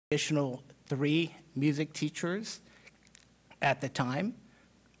additional 3 music teachers at the time.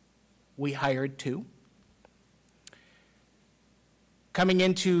 We hired 2. Coming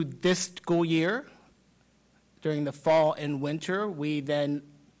into this school year, during the fall and winter, we then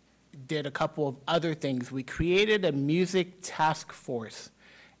did a couple of other things. We created a music task force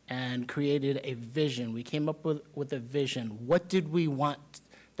and created a vision. We came up with a vision. What did we want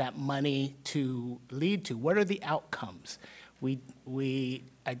that money to lead to? What are the outcomes? We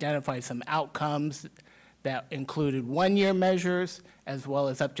identified some outcomes that included 1-year measures as well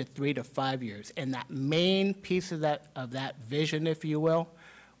as up to 3 to 5 years. And that main piece of that vision, if you will,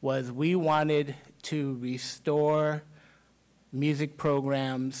 was we wanted to restore music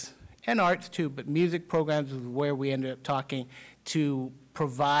programs and arts too, but music programs is where we ended up talking to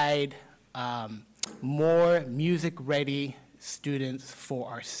provide more music-ready students for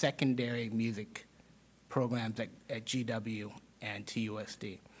our secondary music programs at GW and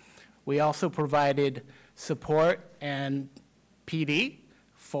TUSD. We also provided support and PD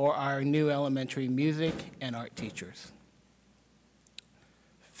for our new elementary music and art teachers.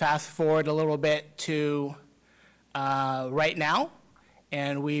 Fast forward a little bit to right now,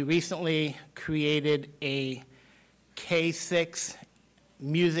 and we recently created a K-6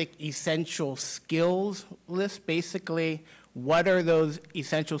 music essential skills list. Basically, what are those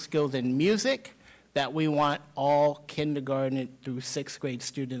essential skills in music that we want all kindergarten through 6th grade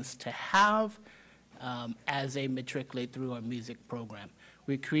students to have as they matriculate through our music program.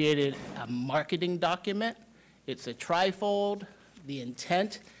 We created a marketing document. It's a trifold. The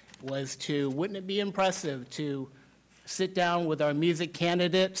intent was to, wouldn't it be impressive to sit down with our music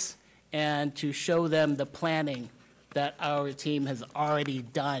candidates and to show them the planning that our team has already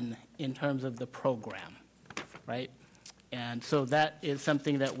done in terms of the program, right? And so that is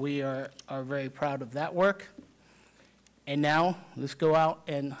something that we are very proud of that work. And now let's go out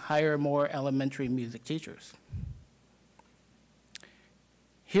and hire more elementary music teachers.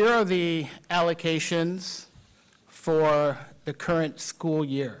 Here are the allocations for the current school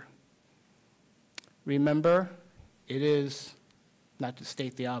year. Remember, it is, not to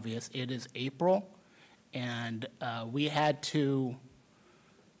state the obvious, it is April, and we had to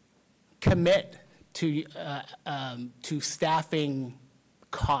commit to staffing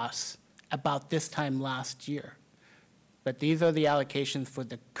costs about this time last year. But these are the allocations for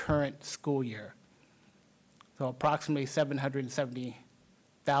the current school year. So approximately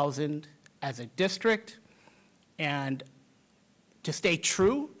 $770,000 as a district, and to stay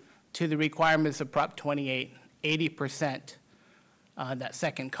true to the requirements of Prop 28, 80%, that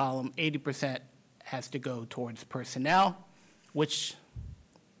second column, 80% has to go towards personnel, which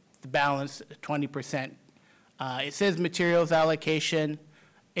the balance, 20%. It says materials allocation.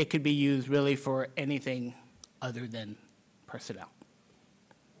 It could be used really for anything other than personnel.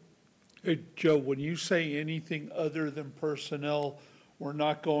 Hey, Joe, when you say anything other than personnel, we're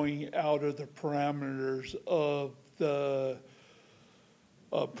not going out of the parameters of the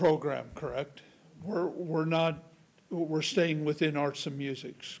program, correct? We're staying within arts and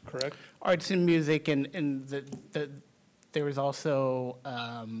music, correct? Arts and music, and there was also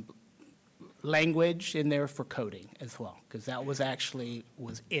language in there for coding as well, because that was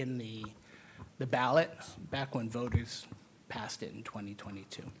in the ballot back when voters passed it in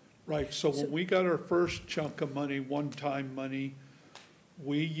 2022. Right, so when we got our first chunk of money, one-time money,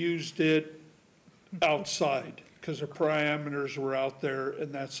 we used it outside because the parameters were out there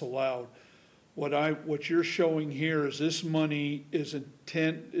and that's allowed. What you're showing here is this money is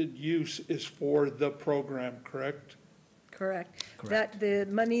intended use is for the program, correct? Correct. Correct. That the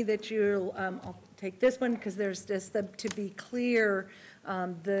money that you'll, I'll take this one because there's just to be clear,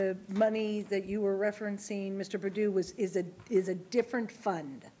 the money that you were referencing, Mr. Perdue, is a different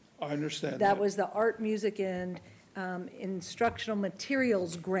fund. I understand that. That was the art, music, and instructional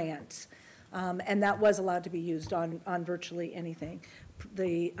materials grant, and that was allowed to be used on virtually anything.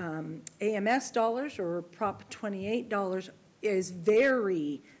 The AMS dollars, or Prop 28 dollars, is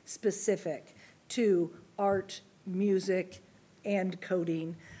very specific to art, music, and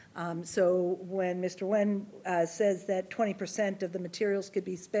coding. So when Mr. Wen says that 20% of the materials could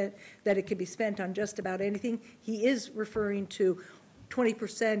be spent, that it could be spent on just about anything, he is referring to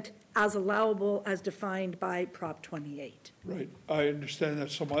 20% as allowable as defined by Prop 28. Right, I understand that.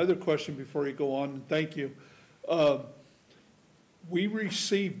 So my other question before you go on, and thank you. We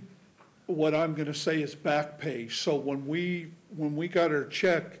received what I'm going to say is back pay. So when we got our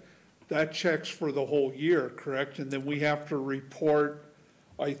check, that check's for the whole year, correct? And then we have to report,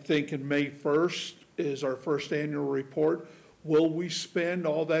 I think in May 1st is our first annual report. Will we spend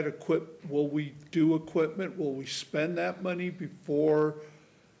all that will we do equipment? Will we spend that money before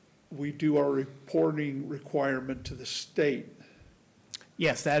we do our reporting requirement to the state.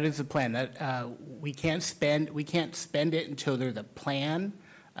 Yes, that is the plan. That, we can't spend it until there's a plan,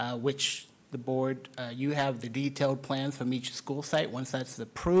 which the board, you have the detailed plans from each school site. Once that's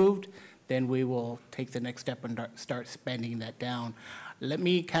approved, then we will take the next step and start spending that down. Let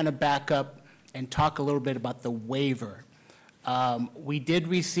me kind of back up and talk a little bit about the waiver. We did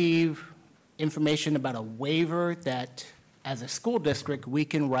receive information about a waiver that, as a school district, we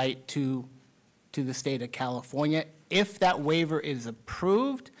can write to the state of California. If that waiver is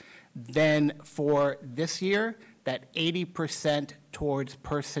approved, then for this year, that 80% towards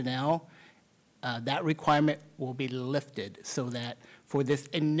personnel, that requirement will be lifted so that for this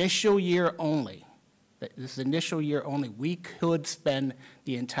initial year only, we could spend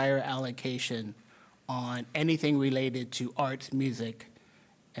the entire allocation on anything related to arts, music,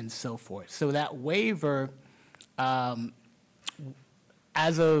 and so forth. So that waiver, as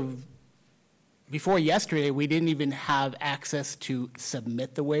of before yesterday, we didn't even have access to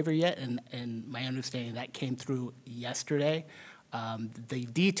submit the waiver yet, and my understanding that came through yesterday. The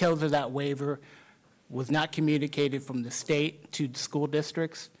details of that waiver was not communicated from the state to the school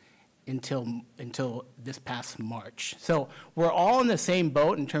districts until this past March. So we're all in the same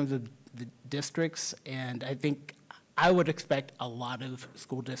boat in terms of the districts, and I think I would expect a lot of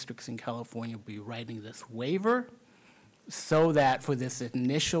school districts in California will be writing this waiver so that for this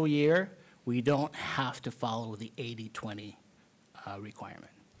initial year, we don't have to follow the 80-20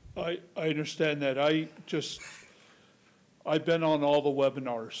 requirement. I understand that. I've been on all the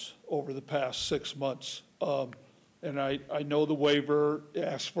webinars over the past 6 months. And I know the waiver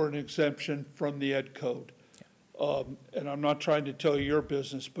asks for an exemption from the ed code. And I'm not trying to tell you your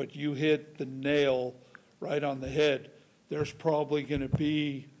business, but you hit the nail right on the head. There's probably going to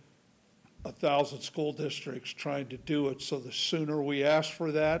be 1,000 school districts trying to do it. So the sooner we ask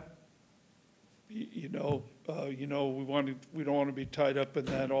for that, we don't want to be tied up in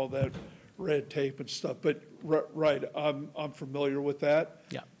that, all that red tape and stuff. But right, I'm familiar with that.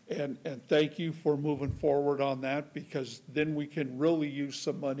 Yeah. And thank you for moving forward on that, because then we can really use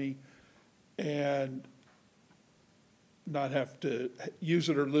some money and not have to use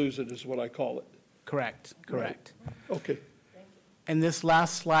it or lose it, is what I call it. Correct. Okay. And this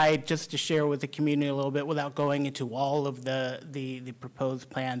last slide, just to share with the community a little bit, without going into all of the proposed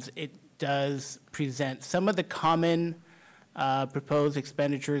plans, it does present some of the common proposed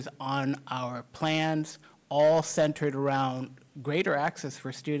expenditures on our plans, all centered around greater access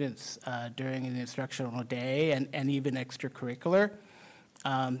for students during an instructional day and even extracurricular.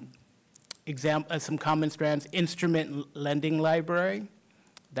 Some common strands: instrument lending library,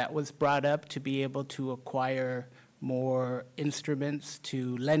 that was brought up to be able to acquire more instruments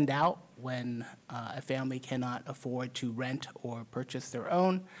to lend out when a family cannot afford to rent or purchase their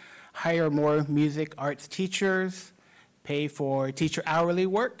own. Hire more music arts teachers, pay for teacher hourly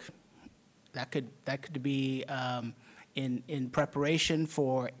work. That could be in preparation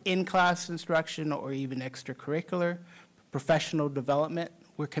for in-class instruction or even extracurricular. Professional development,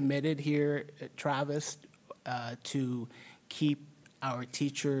 we're committed here at Travis to keep our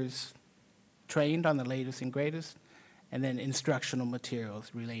teachers trained on the latest and greatest. And then instructional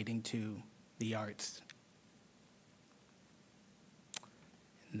materials relating to the arts.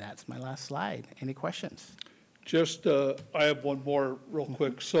 And that's my last slide. Any questions? Just, I have one more real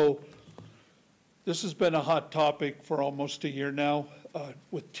quick. So this has been a hot topic for almost a year now,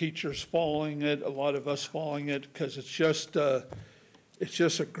 with teachers following it, a lot of us following it, because it's just a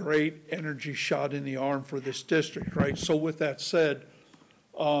great energy shot in the arm for this district, right? So with that said,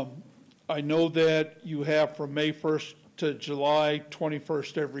 I know that you have from May 1st to July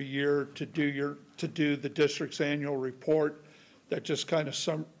 21st every year to do the district's annual report that just kind of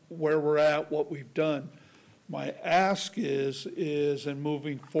where we're at, what we've done. My ask is in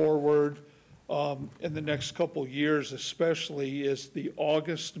moving forward in the next couple years especially, is the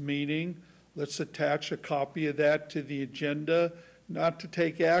August meeting. Let's attach a copy of that to the agenda, not to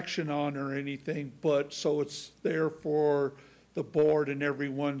take action on or anything, but so it's there for the board and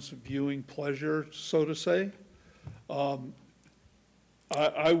everyone's viewing pleasure, so to say. I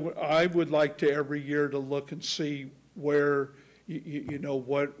would like to every year to look and see where,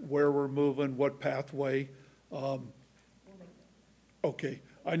 where we're moving, what pathway. Okay,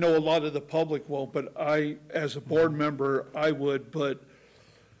 I know a lot of the public won't, but as a board member, I would, but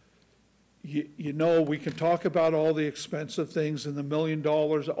we can talk about all the expensive things and the $1 million,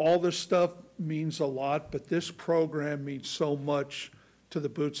 all this stuff means a lot, but this program means so much to the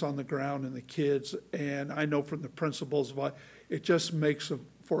boots on the ground and the kids. And I know from the principals, it just makes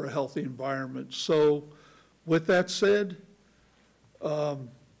for a healthy environment. So with that said,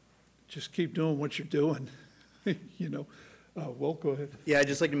 just keep doing what you're doing, you know. Will, go ahead. Yeah, I'd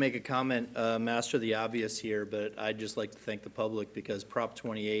just like to make a comment, master the obvious here, but I'd just like to thank the public because Prop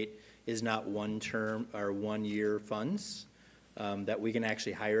 28 is not one term or 1 year funds, that we can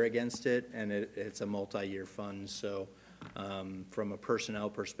actually hire against it, and it's a multi-year fund. So from a personnel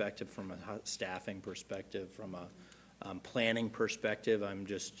perspective, from a staffing perspective, from a planning perspective, I'm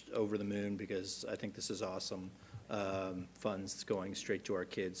just over the moon because I think this is awesome. Funds going straight to our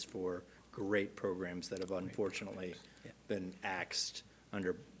kids for great programs that have unfortunately been axed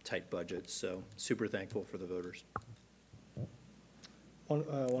under tight budgets. So super thankful for the voters.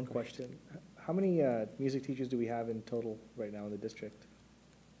 One question. How many music teachers do we have in total right now in the district?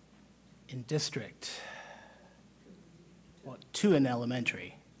 In district, well, 2 in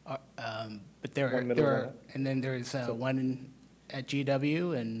elementary, but there One middle, one up? and then there's one at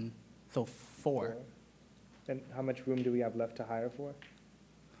GW, and so 4. And how much room do we have left to hire for?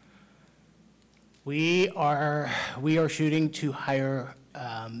 We are shooting to hire,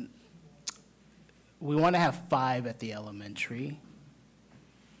 we want to have 5 at the elementary.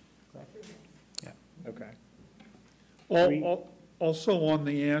 Yeah. Okay. Also on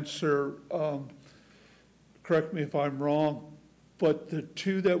the answer, correct me if I'm wrong, but the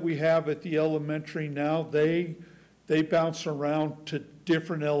 2 that we have at the elementary now, they bounce around to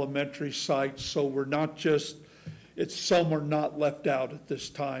different elementary sites, so we're not just, some are not left out at this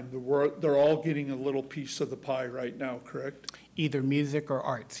time. They're all getting a little piece of the pie right now, correct? Either music or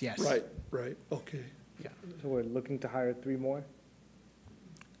arts, yes. Right, okay. Yeah, So we're looking to hire 3 more?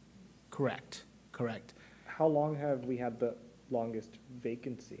 correct. How long have we had the longest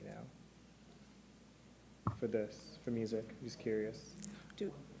vacancy now? For music? Just curious.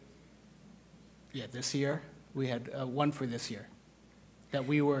 Yeah, this year, we had 1 for this year, that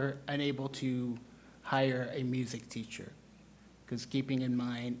we were unable to hire a music teacher. Because keeping in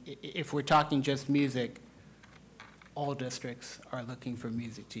mind, if we're talking just music, all districts are looking for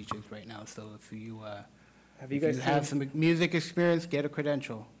music teachers right now. So if you have some music experience, get a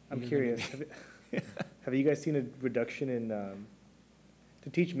credential. I'm curious. Have you guys seen a reduction in, to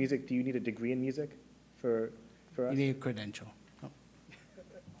teach music, do you need a degree in music for You us? need a credential.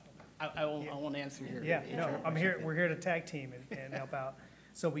 I won't answer here. Yeah, no, we're here to tag team and help out.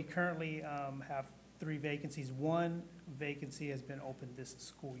 So we currently have 3 vacancies. 1 vacancy has been opened this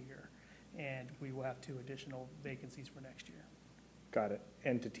school year, and we will have 2 additional vacancies for next year. Got it.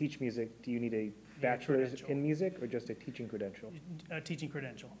 And to teach music, do you need a bachelor's credential. in music or just a teaching credential? A teaching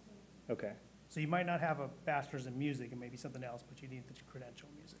credential. Okay, So you might not have a bachelor's in music and maybe something else, but you need the credential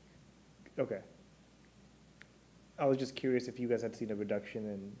in music. okay. I was just curious if you guys had seen a reduction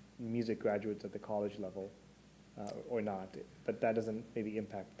in music graduates at the college level or not, but that doesn't maybe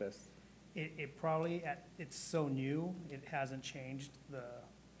impact this. It probably, it's so new, it hasn't changed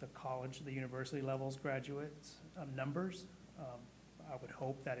the college, the university levels graduates numbers. I would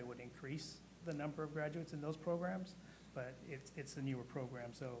hope that it would increase the number of graduates in those programs, but it's a newer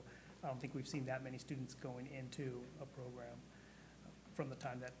program, so I don't think we've seen that many students going into a program from the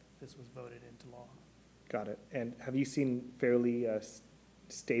time that this was voted into law. Got it. And have you seen fairly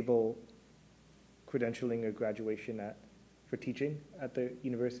stable credentialing or graduation for teaching at the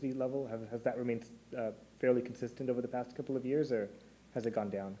university level? Has that remained fairly consistent over the past couple of years, or has it gone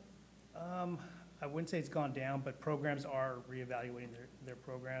down? I wouldn't say it's gone down, but programs are reevaluating their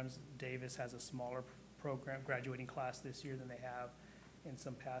programs. Davis has a smaller program, graduating class this year than they have in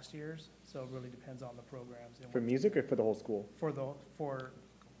some past years, so it really depends on the programs. And For music or for the whole school? For the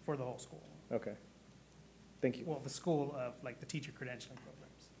whole school. Okay. Thank you. Well, the school of, like, the teacher credentialing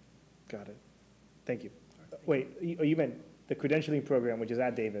programs. Got it. Thank you. Wait, you meant the credentialing program, which is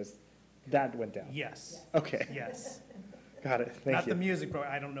at Davis, that went down? Yes, Okay, yes. got it. Thank Not the you. music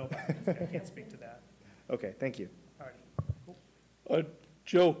program, I don't know about music, I can't speak to that. Okay, thank you. All right.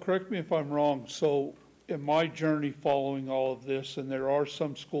 Joe, correct me if I'm wrong, so in my journey following all of this, and there are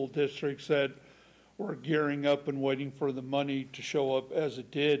some school districts that were gearing up and waiting for the money to show up as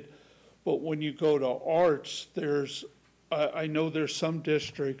it did, but when you go to arts, I know there's some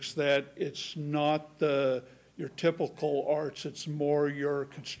districts that it's not your typical arts, it's more your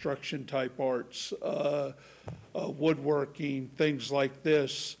construction type arts, woodworking, things like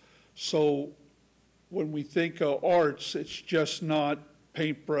this. So when we think of arts, it's just not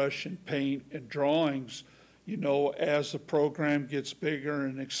paintbrush and paint and drawings. You know, as the program gets bigger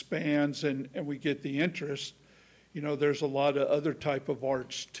and expands and we get the interest, you know, there's a lot of other type of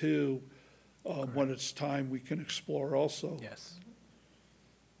arts too. When it's time, we can explore also. Yes.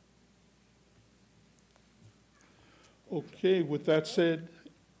 Okay, with that said,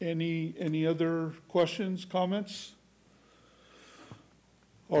 any other questions, comments?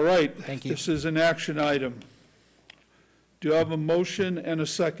 All right. Thank you. This is an action item. Do I have a motion and a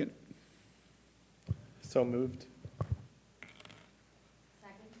second? So moved.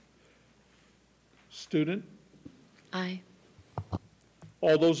 Student? Aye.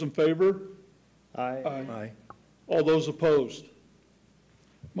 All those in favor? Aye. Aye. All those opposed?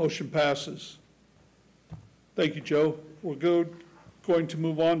 Motion passes. Thank you, Joe. We're going to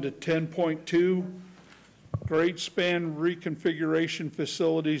move on to 10.2, grade span reconfiguration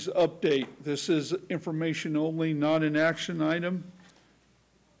facilities update. This is information only, not an action item.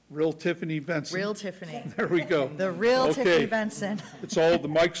 Real Tiffany Benson. Real Tiffany, There we go. the real Okay. Tiffany Benson. The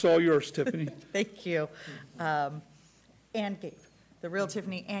mic's all yours, Tiffany. Thank you. And Gabe, the real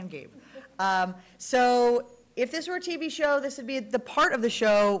Tiffany and Gabe. So if this were a TV show, this would be the part of the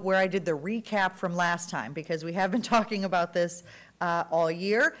show where I did the recap from last time, because we have been talking about this all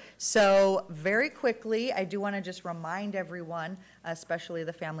year. So very quickly, I do want to just remind everyone, especially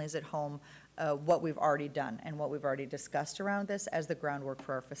the families at home, what we've already done and what we've already discussed around this as the groundwork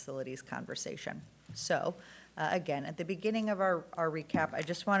for our facilities conversation. So again, at the beginning of our recap, I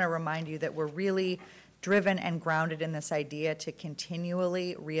just want to remind you that we're really driven and grounded in this idea to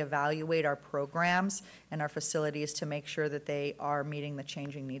continually reevaluate our programs and our facilities to make sure that they are meeting the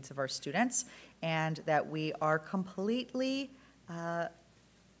changing needs of our students, and that we are completely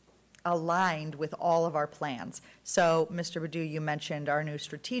aligned with all of our plans. So, Mr. Badu, you mentioned our new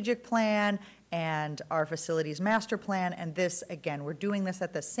strategic plan and our facilities master plan, and this, again, we're doing this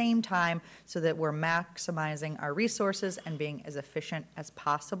at the same time so that we're maximizing our resources and being as efficient as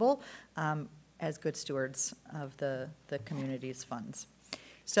possible as good stewards of the community's funds.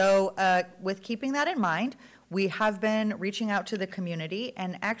 So with keeping that in mind, we have been reaching out to the community,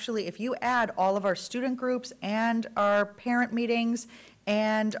 and actually, if you add all of our student groups and our parent meetings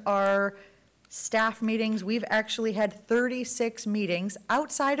and our staff meetings, we've actually had 36 meetings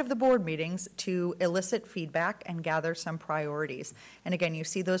outside of the board meetings to elicit feedback and gather some priorities. And again, you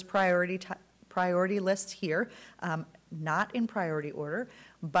see those priority lists here, not in priority order,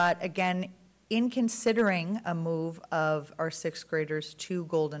 but again, in considering a move of our sixth graders to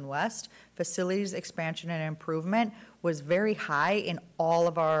Golden West, facilities expansion and improvement was very high in all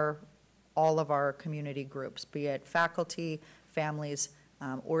of our community groups, be it faculty, families,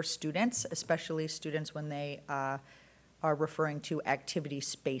 or students, especially students when they are referring to activity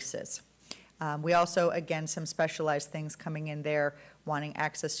spaces. We also, again, some specialized things coming in there, wanting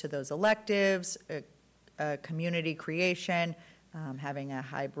access to those electives, community creation, having a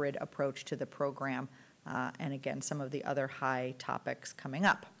hybrid approach to the program, and again, some of the other high topics coming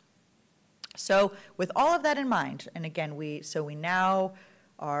up. So with all of that in mind, and again, we now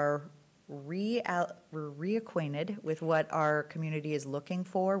are reacquainted with what our community is looking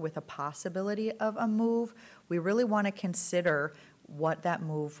for with a possibility of a move, we really want to consider what that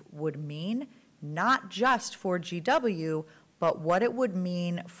move would mean, not just for GW, but what it would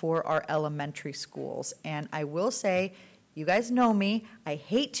mean for our elementary schools. And I will say, you guys know me, I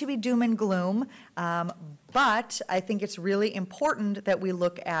hate to be doom and gloom, but I think it's really important that we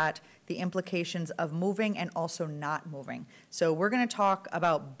look at the implications of moving and also not moving. So we're going to talk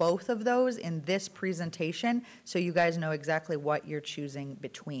about both of those in this presentation so you guys know exactly what you're choosing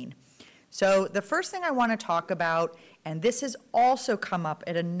between. So the first thing I want to talk about, and this has also come up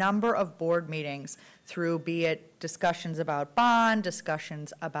at a number of board meetings through be it discussions about bond,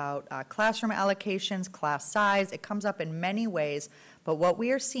 discussions about classroom allocations, class size, it comes up in many ways, but what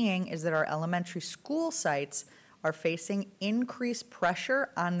we are seeing is that our elementary school sites are facing increased pressure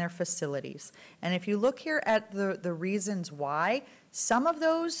on their facilities. And if you look here at the reasons why, some of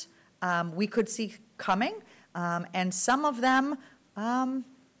those we could see coming, and some of them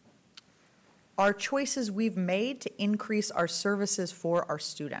are choices we've made to increase our services for our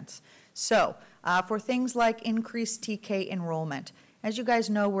students. So for things like increased TK enrollment, as you guys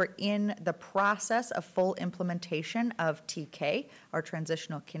know, we're in the process of full implementation of TK, our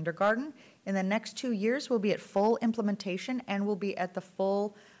transitional kindergarten. In the next 2 years, we'll be at full implementation and we'll be at the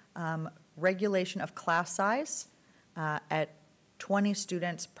full regulation of class size at 20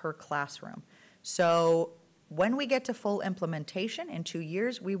 students per classroom. So when we get to full implementation in 2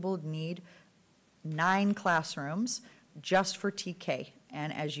 years, we will need 9 classrooms just for TK.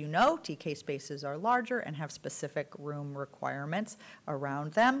 And as you know, TK spaces are larger and have specific room requirements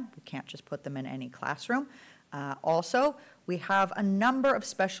around them. We can't just put them in any classroom. Also, we have a number of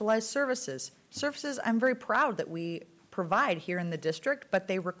specialized services. Services I'm very proud that we provide here in the district, but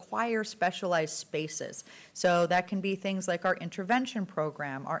they require specialized spaces. So that can be things like our intervention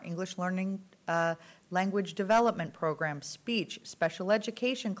program, our English learning language development program, speech, special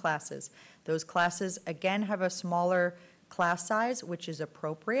education classes. Those classes, again, have a smaller class size, which is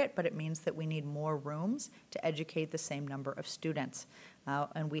appropriate, but it means that we need more rooms to educate the same number of students.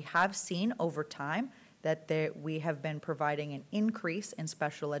 And we have seen over time that we have been providing an increase in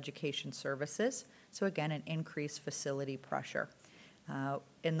special education services. So again, an increased facility pressure.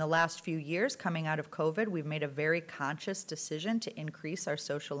 In the last few years, coming out of COVID, we've made a very conscious decision to increase our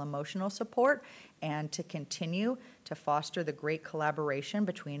social emotional support and to continue to foster the great collaboration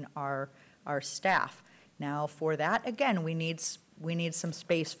between our staff. Now, for that, again, we need some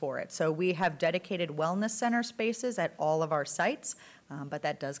space for it. So we have dedicated wellness center spaces at all of our sites, but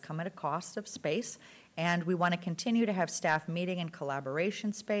that does come at a cost of space. And we want to continue to have staff meeting and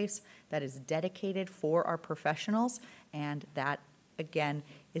collaboration space that is dedicated for our professionals, and that, again,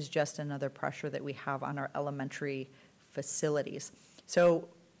 is just another pressure that we have on our elementary facilities. So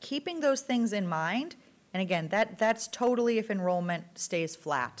keeping those things in mind, and again, that's totally if enrollment stays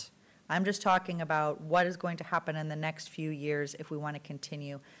flat. I'm just talking about what is going to happen in the next few years if we want to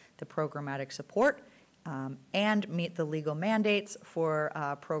continue the programmatic support and meet the legal mandates for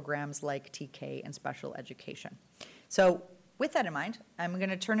programs like TK and special education. So with that in mind, I'm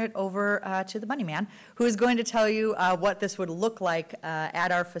going to turn it over to the money man, who is going to tell you what this would look like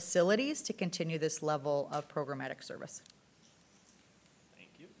at our facilities to continue this level of programmatic service.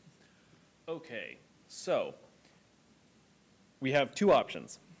 Thank you. Okay, so we have two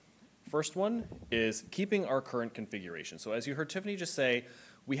options. First one is keeping our current configuration. So as you heard Tiffany just say,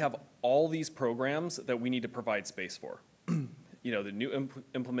 we have all these programs that we need to provide space for. You know, the new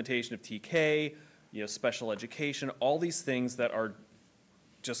implementation of TK, you know, special education, all these things that are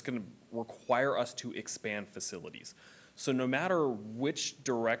just going to require us to expand facilities. So no matter which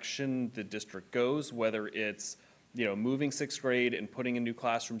direction the district goes, whether it's, you know, moving sixth grade and putting in new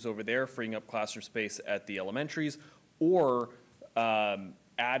classrooms over there, freeing up classroom space at the elementaries, or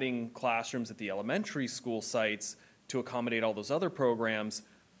adding classrooms at the elementary school sites to accommodate all those other programs,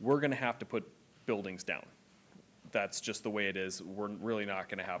 we're going to have to put buildings down. That's just the way it is. We're really not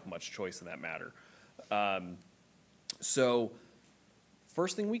going to have much choice in that matter. So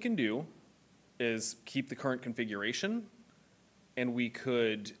first thing we can do is keep the current configuration, and we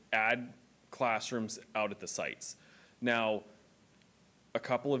could add classrooms out at the sites. Now, a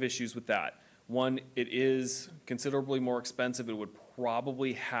couple of issues with that. One, it is considerably more expensive. It would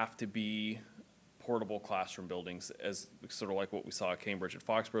probably have to be portable classroom buildings, as sort of like what we saw at Cambridge and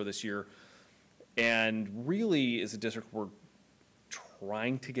Foxborough this year. And really, as a district, we're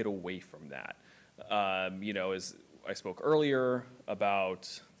trying to get away from that. You know, as I spoke earlier about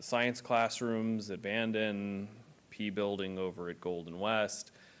the science classrooms at Vanden, P building over at Golden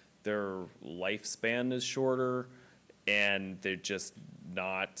West, their lifespan is shorter, and they're just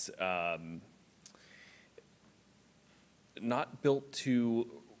not built to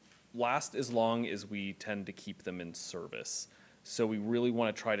last as long as we tend to keep them in service. So we really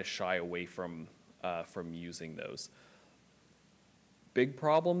want to try to shy away from using those. Big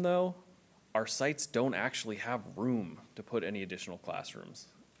problem though, our sites don't actually have room to put any additional classrooms.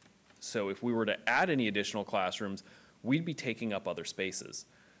 So if we were to add any additional classrooms, we'd be taking up other spaces.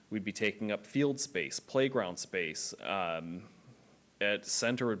 We'd be taking up field space, playground space. At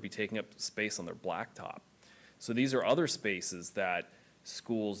Center would be taking up space on their blacktop. So these are other spaces that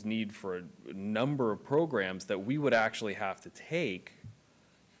schools need for a number of programs that we would actually have to take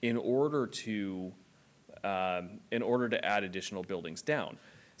in order to add additional buildings down.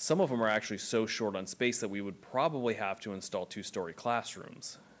 Some of them are actually so short on space that we would probably have to install two-story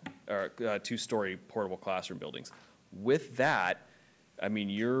classrooms, or two-story portable classroom buildings. With that, I mean,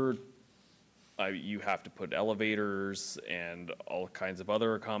 you have to put elevators and all kinds of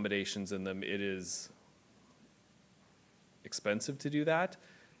other accommodations in them. It is expensive to do that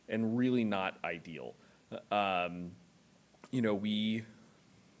and really not ideal. You know, we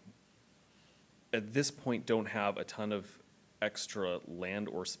at this point don't have a ton of extra land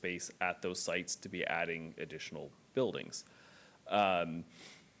or space at those sites to be adding additional buildings.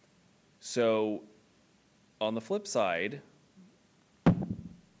 So on the flip side,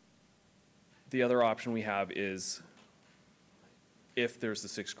 the other option we have is if there's the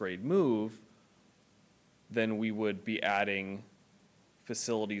sixth grade move, then we would be adding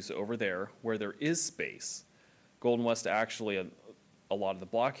facilities over there where there is space. Golden West actually, a lot of the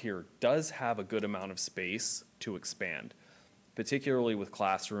block here does have a good amount of space to expand, particularly with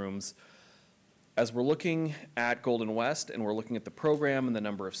classrooms. As we're looking at Golden West and we're looking at the program and the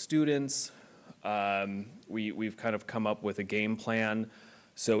number of students, we've kind of come up with a game plan.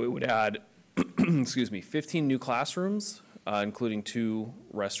 So it would add, excuse me, 15 new classrooms, including 2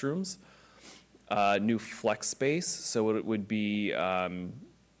 restrooms. New flex space, so it would be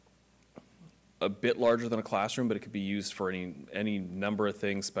a bit larger than a classroom, but it could be used for any number of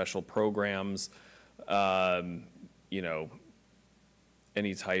things, special programs, you know,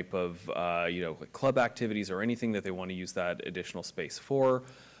 any type of, you know, like club activities or anything that they want to use that additional space for,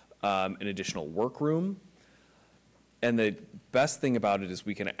 an additional workroom. And the best thing about it is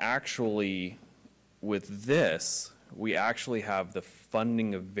we can actually, with this, we actually have the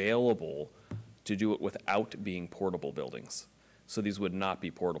funding available to do it without being portable buildings. So these would not be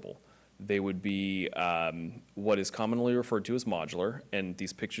portable. They would be what is commonly referred to as modular, and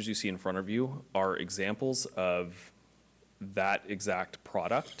these pictures you see in front of you are examples of that exact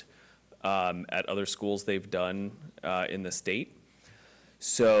product at other schools they've done in the state.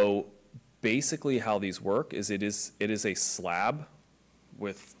 So basically how these work is it is a slab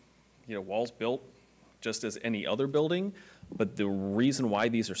with, you know, walls built just as any other building, but the reason why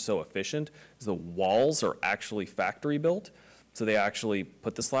these are so efficient is the walls are actually factory built. So they actually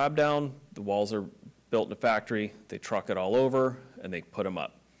put the slab down, the walls are built in a factory, they truck it all over, and they put them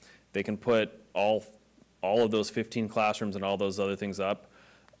up. They can put all of those 15 classrooms and all those other things up.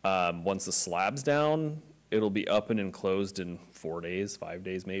 Once the slab's down, it'll be up and enclosed in 4 days, 5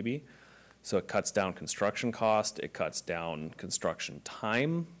 days maybe. So it cuts down construction cost, it cuts down construction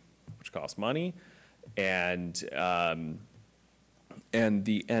time, which costs money, and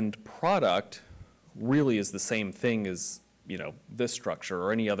the end product really is the same thing as, you know, this structure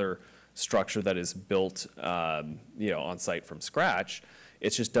or any other structure that is built, you know, on site from scratch.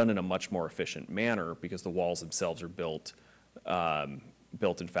 It's just done in a much more efficient manner because the walls themselves are built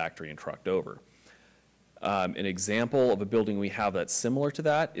in factory and trucked over. An example of a building we have that's similar to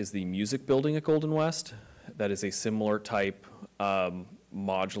that is the music building at Golden West. That is a similar type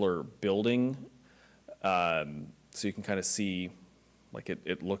modular building. So you can kind of see, like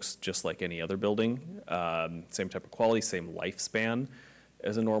it looks just like any other building. Same type of quality, same lifespan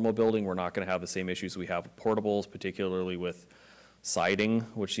as a normal building. We're not going to have the same issues we have with portables, particularly with siding,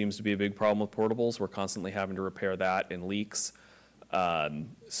 which seems to be a big problem with portables. We're constantly having to repair that and leaks.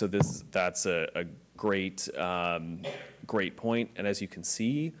 So that's a great, great point. And as you can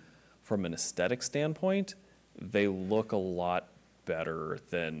see, from an aesthetic standpoint, they look a lot better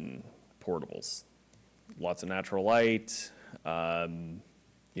than portables. Lots of natural light,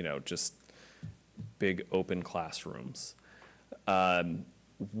 you know, just big open classrooms.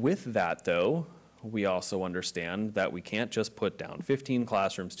 With that, though, we also understand that we can't just put down 15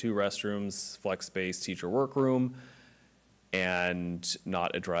 classrooms, 2 restrooms, flex space, teacher workroom, and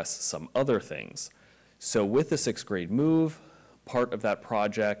not address some other things. So with the 6th grade move, part of that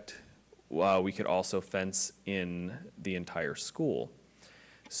project, we could also fence in the entire school.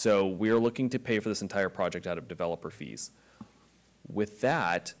 So we are looking to pay for this entire project out of developer fees. With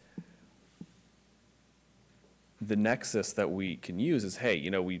that, the nexus that we can use is, hey,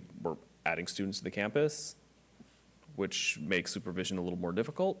 you know, we're adding students to the campus, which makes supervision a little more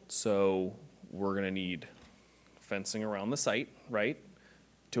difficult. So we're going to need fencing around the site, right,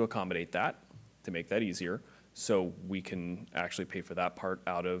 to accommodate that, to make that easier. So we can actually pay for that part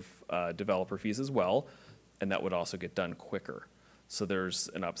out of developer fees as well, and that would also get done quicker. So there's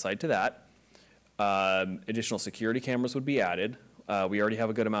an upside to that. Additional security cameras would be added. We already have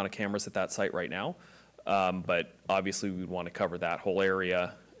a good amount of cameras at that site right now, but obviously we'd want to cover that whole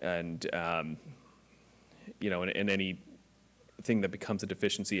area and, you know, and anything that becomes a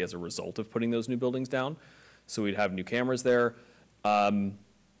deficiency as a result of putting those new buildings down. So we'd have new cameras there. And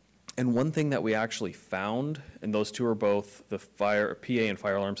one thing that we actually found, and those two are both the PA and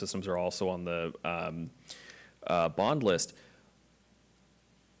fire alarm systems are also on the bond list.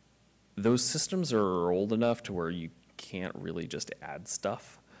 Those systems are old enough to where you can't really just add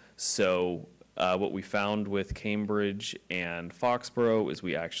stuff. So what we found with Cambridge and Foxborough is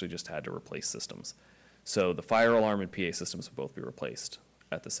we actually just had to replace systems. So the fire alarm and PA systems would both be replaced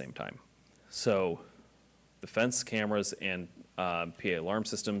at the same time. So the fence cameras and PA alarm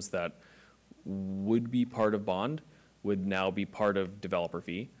systems that would be part of bond would now be part of developer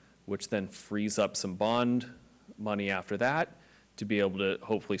fee, which then frees up some bond money after that to be able to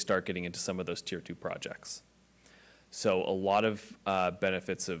hopefully start getting into some of those tier 2 projects. So a lot of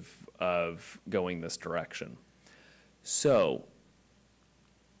benefits of going this direction. So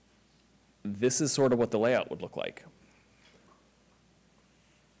this is sort of what the layout would look like.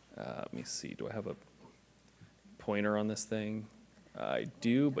 Let me see, do I have a pointer on this thing? I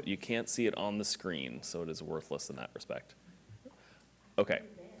do, but you can't see it on the screen, so it is worthless in that respect. Okay.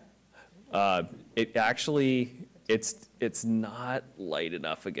 It actually, it's not light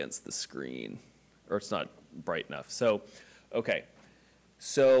enough against the screen, or it's not bright enough. So, okay.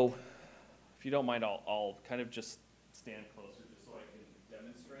 So, if you don't mind, I'll kind of just stand closer just so I can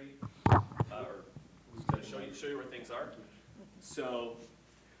demonstrate, or show you where things are. So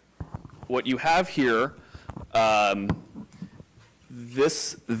what you have here,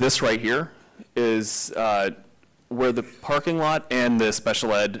 this right here is where the parking lot and the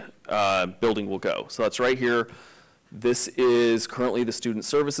special ed building will go. So that's right here. This is currently the student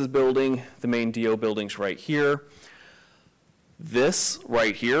services building. The main DO building's right here. This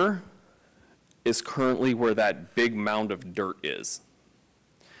right here is currently where that big mound of dirt is.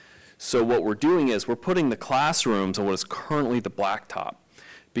 So what we're doing is we're putting the classrooms on what is currently the blacktop,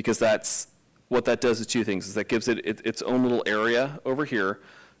 because that's what that does is two things. Is that gives it its own little area over here,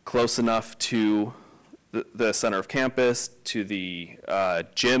 close enough to the center of campus, to the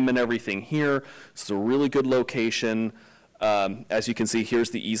gym and everything here. So it's a really good location. As you can see, here's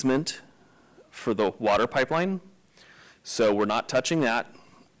the easement for the water pipeline. So we're not touching that.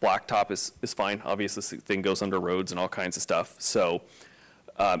 Blacktop is fine. Obviously, this thing goes under roads and all kinds of stuff. So,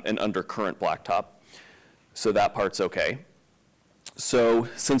 and under current blacktop. So that part's okay. So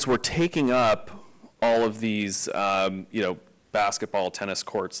since we're taking up all of these, basketball, tennis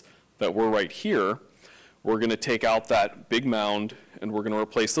courts that were right here, we're going to take out that big mound and we're going to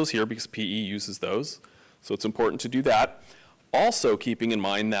replace those here because PE uses those. So it's important to do that. Also keeping in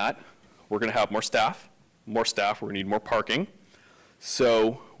mind that we're going to have more staff. We're going to need more parking.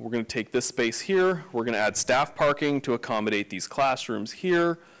 So we're going to take this space here. We're going to add staff parking to accommodate these classrooms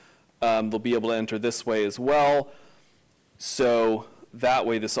here. They'll be able to enter this way as well. So that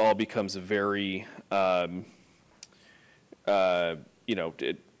way this all becomes a very,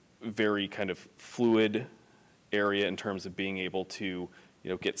 very kind of fluid area in terms of being able to,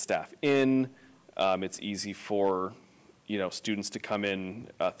 get staff in. It's easy for, students to come in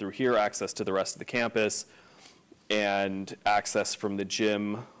through here, access to the rest of the campus, and access from the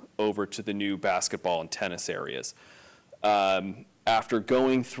gym over to the new basketball and tennis areas. After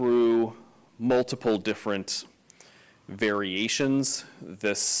going through multiple different variations,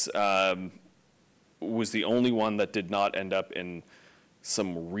 this was the only one that did not end up in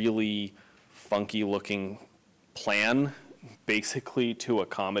some really funky looking plan, basically to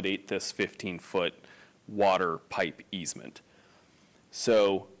accommodate this 15-foot water pipe easement.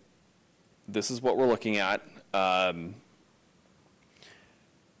 So this is what we're looking at. Here,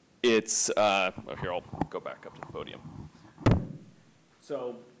 I'll go back up to the podium.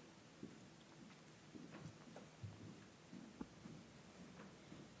 So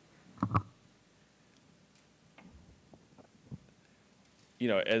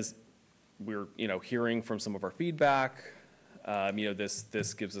as we're, hearing from some of our feedback,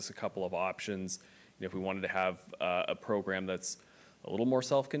 this gives us a couple of options. If we wanted to have a program that's a little more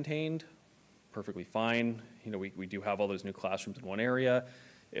self-contained, perfectly fine. We do have all those new classrooms in one area.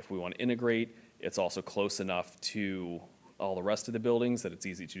 If we want to integrate, it's also close enough to all the rest of the buildings that it's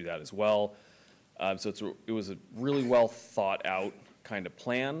easy to do that as well. So it was a really well thought out kind of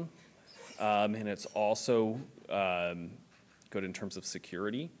plan. And it's also good in terms of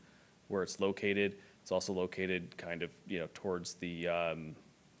security, where it's located. It's also located kind of, towards the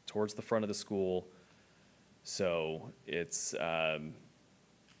front of the school. So it's,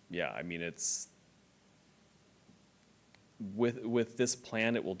 it's, with this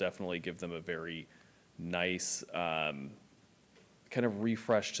plan, it will definitely give them a very nice kind of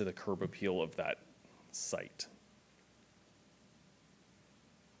refresh to the curb appeal of that site.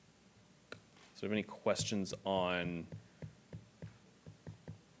 So do you have any questions on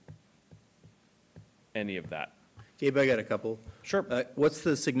any of that? Gabe, I got a couple. Sure. What's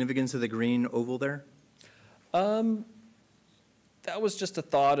the significance of the green oval there? That was just a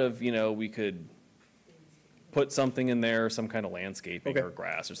thought of, we could put something in there, some kind of landscaping Okay. or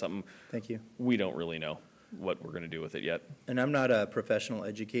grass or something. Thank you. We don't really know what we're going to do with it yet. And I'm not a professional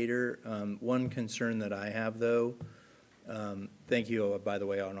educator. One concern that I have, though, thank you, by the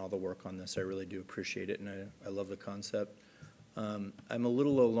way, on all the work on this. I really do appreciate it, and I love the concept. I'm a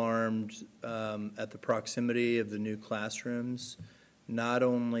little alarmed at the proximity of the new classrooms, not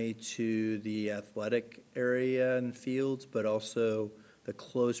only to the athletic area and fields, but also the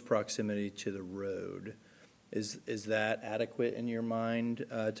close proximity to the road. Is that adequate in your mind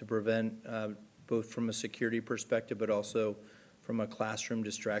to prevent, both from a security perspective, but also from a classroom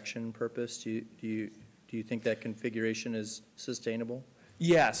distraction purpose? Do you think that configuration is sustainable?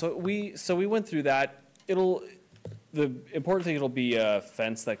 Yeah, so we went through that. The important thing, it'll be a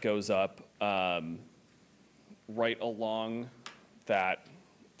fence that goes up right along that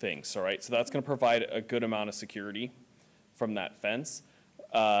thing. So that's going to provide a good amount of security from that fence.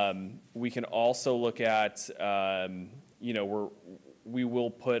 We can also look at, we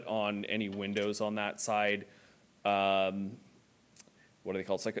will put on any windows on that side. What do they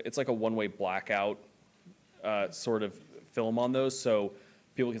call it? It's like a one-way blackout sort of film on those, so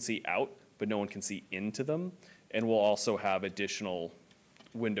people can see out, but no one can see into them. And we'll also have additional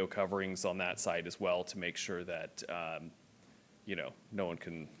window coverings on that side as well to make sure that, you know, no one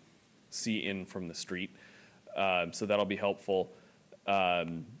can see in from the street. So that'll be helpful.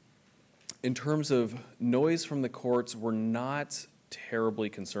 In terms of noise from the courts, we're not terribly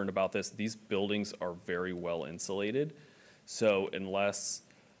concerned about this. These buildings are very well insulated. So unless,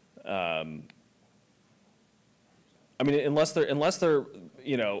 I mean, unless they're,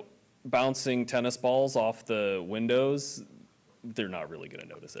 you know, bouncing tennis balls off the windows, they're not really gonna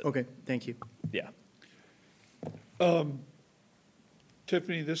notice it. Okay, thank you. Yeah.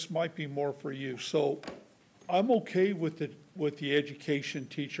 Tiffany, this might be more for you. So I'm okay with the education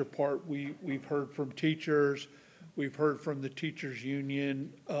teacher part. We've heard from teachers, we've heard from the teachers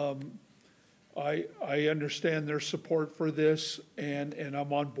union. I understand their support for this, and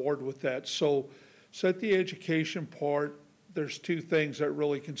I'm on board with that. So set the education part. There's two things that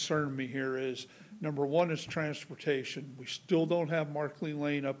really concern me here is, number one is transportation. We still don't have Markley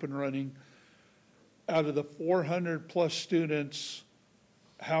Lane up and running. Out of the 400 plus students,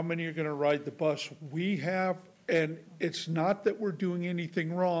 how many are gonna ride the bus? We have, and it's not that we're doing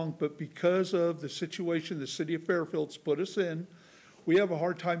anything wrong, but because of the situation the city of Fairfield's put us in, we have a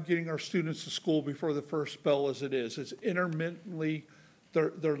hard time getting our students to school before the first bell as it is. It's intermittently,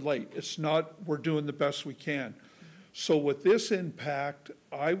 they're late. It's not, we're doing the best we can. So with this impact,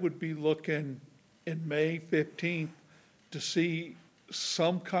 I would be looking in May 15th to see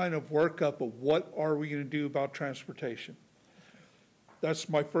some kind of workup of what are we gonna do about transportation. That's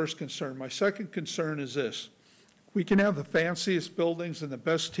my first concern. My second concern is this. We can have the fanciest buildings and the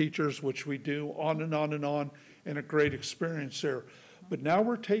best teachers, which we do, on and on and on, and a great experience there. But now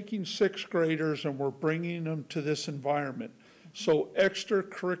we're taking sixth graders and we're bringing them to this environment. So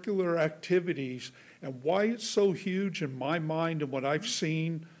extracurricular activities, and why it's so huge in my mind and what I've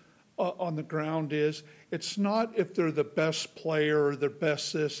seen on the ground is, it's not if they're the best player or the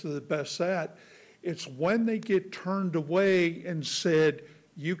best this or the best that. It's when they get turned away and said,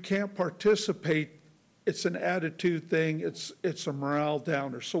 you can't participate, it's an attitude thing, it's a morale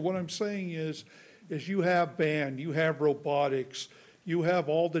downer. So what I'm saying is you have band, you have robotics, you have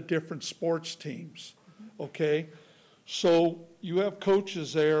all the different sports teams, okay? So you have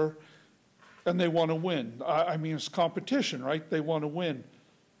coaches there and they want to win. I mean, it's competition, right? They want to win.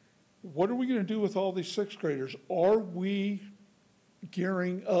 What are we going to do with all these sixth graders? Are we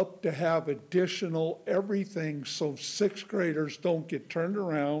gearing up to have additional everything so sixth graders don't get turned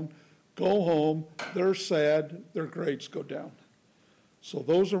around, go home, they're sad, their grades go down? So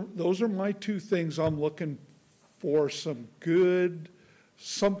those are my two things I'm looking for, some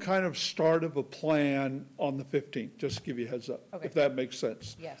kind of start of a plan on the 15th, just to give you a heads up, Okay. if that makes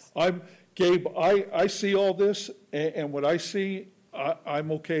sense. Yes. Gabe, I see all this, and what I see,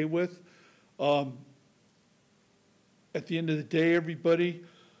 I'm okay with. At the end of the day, everybody,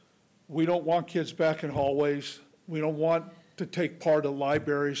 we don't want kids back in hallways. We don't want to take part of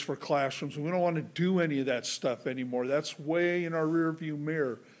libraries for classrooms. We don't want to do any of that stuff anymore. That's way in our rearview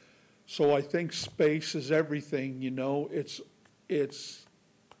mirror. So I think space is everything, you know. It's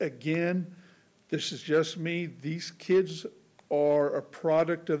again, this is just me. These kids are a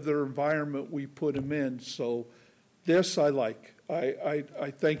product of their environment we put them in. So this I like. I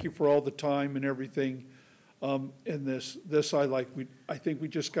thank you for all the time and everything in this. This I like. I think we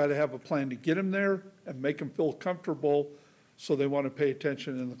just got to have a plan to get them there and make them feel comfortable so they want to pay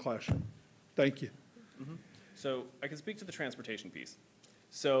attention in the classroom. Thank you. Mm-hmm. So I can speak to the transportation piece.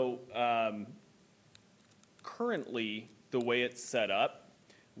 So currently, the way it's set up,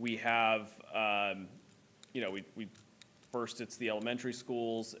 we have, you know, we first it's the elementary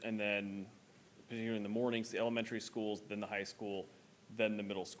schools, and then particularly in the mornings, the elementary schools, then the high school, then the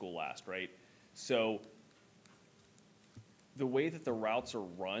middle school last, right? So the way that the routes are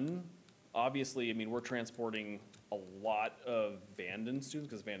run, obviously, I mean, we're transporting a lot of Vanden students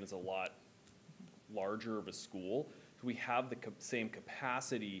because Vanden's a lot larger of a school. So we have the same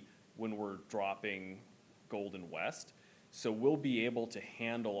capacity when we're dropping Golden West. So we'll be able to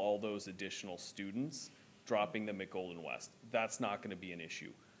handle all those additional students, dropping them at Golden West. That's not gonna be an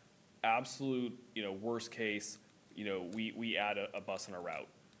issue. Absolute, you know, worst case, you know, we add a bus on our route.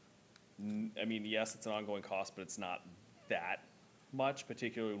 I mean, yes, it's an ongoing cost, but it's not that much,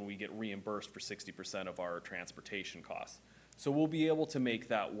 particularly when we get reimbursed for 60% of our transportation costs. So we'll be able to make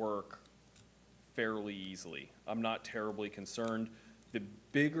that work fairly easily. I'm not terribly concerned. The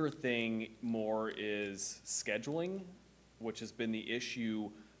bigger thing more is scheduling, which has been the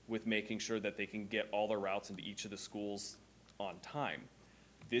issue with making sure that they can get all their routes into each of the schools on time.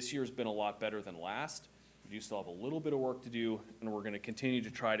 This year's been a lot better than last. We do still have a little bit of work to do, and we're gonna continue to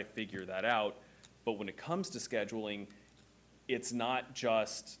try to figure that out. But when it comes to scheduling, it's not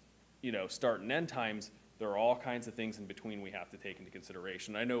just, you know, start and end times. There are all kinds of things in between we have to take into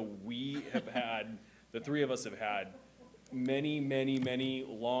consideration. I know we have had, the three of us have had many, many, many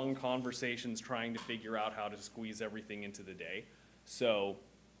long conversations trying to figure out how to squeeze everything into the day. So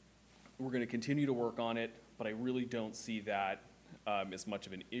we're gonna continue to work on it, but I really don't see that as much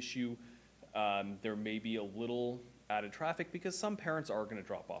of an issue. There may be a little added traffic because some parents are gonna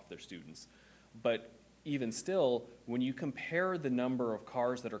drop off their students. But even still, when you compare the number of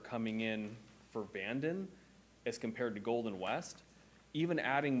cars that are coming in for Vanden as compared to Golden West, even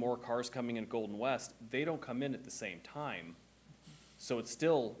adding more cars coming in at Golden West, they don't come in at the same time. So it's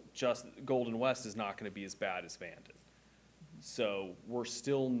still just, Golden West is not gonna be as bad as Vanden. So we're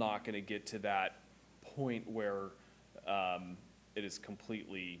still not gonna get to that point where it is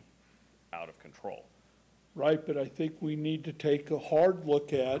completely out of control. Right, but I think we need to take a hard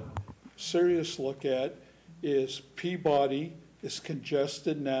look at, serious look at, is Peabody is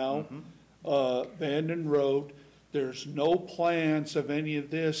congested now, Vanden Road, there's no plans of any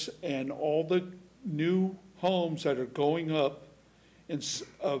of this, and all the new homes that are going up in,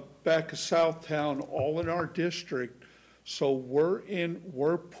 back of Southtown, all in our district. So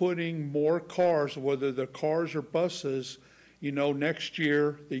we're putting more cars, whether they're cars or buses, you know, next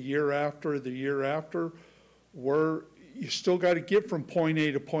year, the year after, you still got to get from point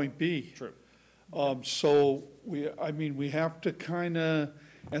A to point B. True. So we have to kind of,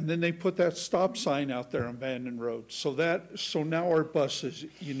 and then they put that stop sign out there on Vanden Road. So now our buses,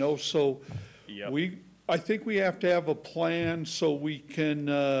 you know, so Yep. I think we have to have a plan so we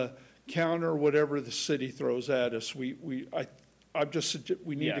can counter whatever the city throws at us. We need to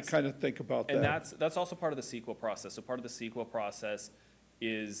Yes. kind of think about that. And that's also part of the CEQA process. So part of the CEQA process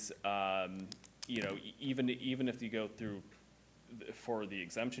is, you know, even if you go through for the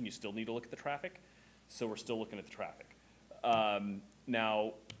exemption, you still need to look at the traffic. So we're still looking at the traffic.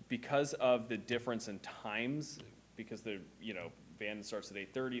 Now, because of the difference in times, because Vanden starts at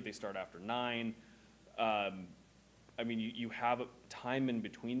 8:30, they start after 9. I mean, you have a time in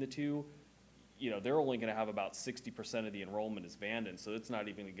between the two. You know, they're only gonna have about 60% of the enrollment is Vanden, so it's not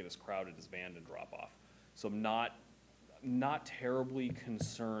even gonna get as crowded as Vanden drop-off. So I'm not terribly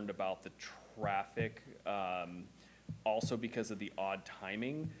concerned about the traffic, also because of the odd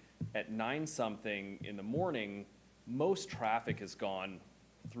timing. At 9-something in the morning, most traffic has gone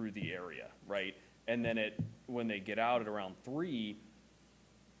through the area, right? And then when they get out at around 3,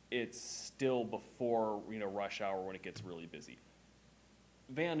 it's still before, rush hour when it gets really busy.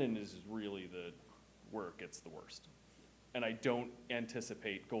 Vanden is really where it gets the worst. And I don't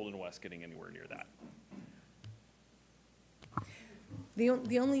anticipate Golden West getting anywhere near that.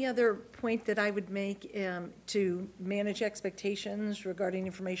 The only other point that I would make to manage expectations regarding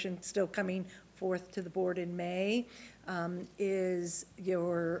information still coming forth to the board in May is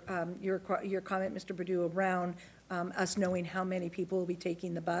your comment, Mr. Perdue, around us knowing how many people will be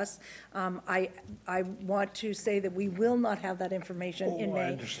taking the bus. I want to say that we will not have that information in May.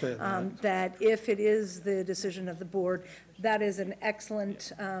 I understand that. That if it is the decision of the board, that is an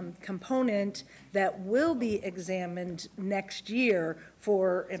excellent component that will be examined next year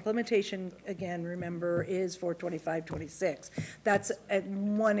for implementation, again, remember, is for 25-26. That's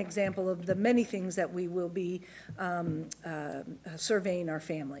one example of the many things that we will be surveying our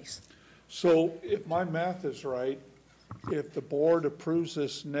families. So if my math is right, if the board approves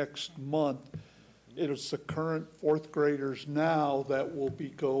this next month, it is the current fourth graders now that will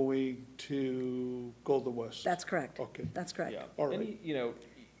be going to Golden West. That's correct. Okay. That's correct. Yeah. All right. And,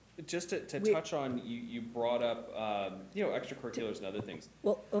 just to touch on, you brought up, extracurriculars and other things.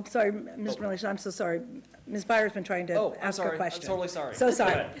 Well, I'm sorry, Mr. Miller, I'm so sorry. Ms. Byer's been trying to Oh, I'm ask her sorry. question. I'm totally sorry. So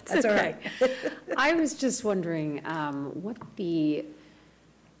sorry. Go ahead. That's all right. I was just wondering what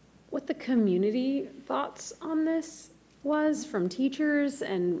the community thoughts on this was from teachers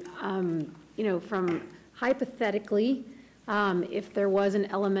and, from hypothetically, if there was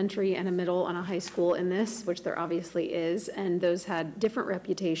an elementary and a middle and a high school in this, which there obviously is, and those had different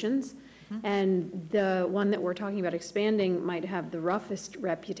reputations, and the one that we're talking about expanding might have the roughest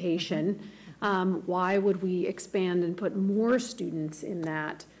reputation, why would we expand and put more students in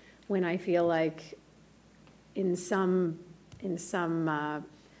that when I feel like in some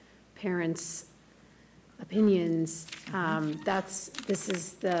parents' opinions, this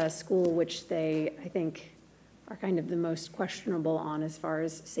is the school which they, I think, are kind of the most questionable on as far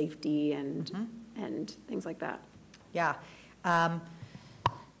as safety and things like that. Yeah.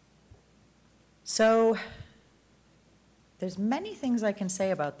 So there's many things I can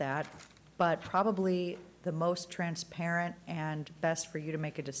say about that, but probably the most transparent and best for you to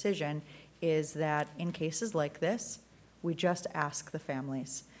make a decision is that in cases like this, we just ask the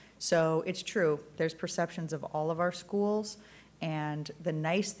families. So it's true, there's perceptions of all of our schools, and the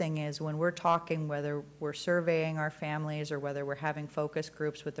nice thing is when we're talking, whether we're surveying our families or whether we're having focus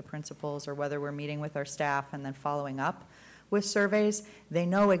groups with the principals or whether we're meeting with our staff and then following up with surveys, they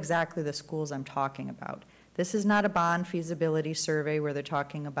know exactly the schools I'm talking about. This is not a bond feasibility survey where they're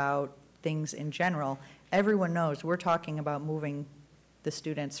talking about things in general. Everyone knows we're talking about moving the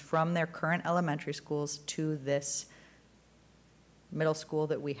students from their current elementary schools to this middle school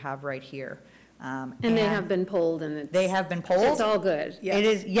that we have right here. And they have been polled, and it's. They have been polled? It's all good. It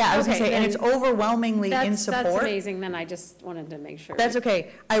is, yeah, I was gonna Okay, say, and it's then overwhelmingly in support. That's amazing, then I just wanted to make sure. That's okay.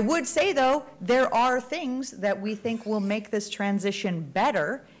 I would say, though, there are things that we think will make this transition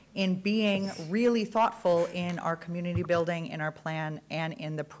better in being really thoughtful in our community building, in our plan, and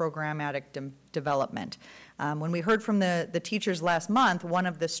in the programmatic development. When we heard from the teachers last month, one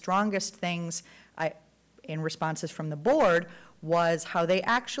of the strongest things in responses from the board was how they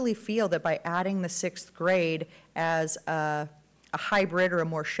actually feel that by adding the 6th grade as a hybrid or a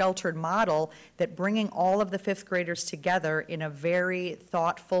more sheltered model, that bringing all of the 5th graders together in a very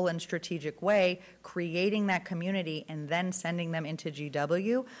thoughtful and strategic way, creating that community and then sending them into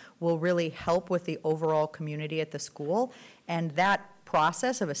GW will really help with the overall community at the school. And that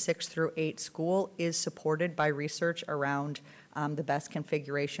process of a 6 through 8 school is supported by research around the best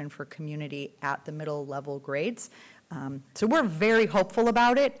configuration for community at the middle level grades. So we're very hopeful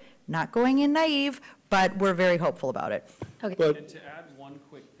about it, not going in naive, but we're very hopeful about it. And But, to add one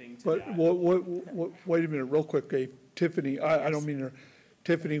quick thing to but, that. wait a minute, real quick, Dave. Tiffany, I don't mean to,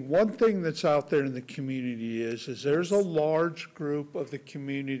 Tiffany, one thing that's out there in the community is there's a large group of the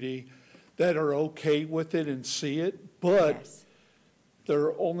community that are okay with it and see it, but Yes.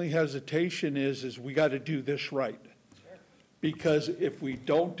 their only hesitation is we got to do this right. Because if we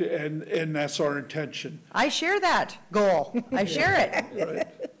don't, and that's our intention. I share that goal. I share it. Right.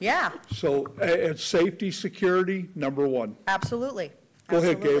 Yeah, So, and safety, security, number one. absolutely. Go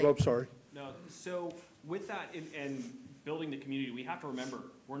ahead, Gabe, Absolutely. I'm sorry. No, so with that and building the community, we have to remember,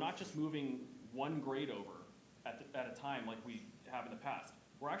 we're not just moving one grade over at a time like we have in the past.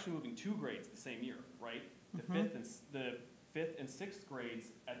 We're actually moving 2 grades the same year, right? The fifth and sixth grades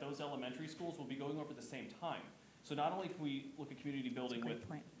at those elementary schools will be going over the same time. So not only can we look at community building Great with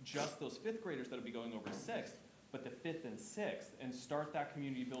point. just those 5th graders that'll be going over 6th, but the 5th and 6th, and start that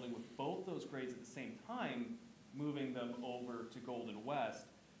community building with both those grades at the same time, moving them over to Golden West.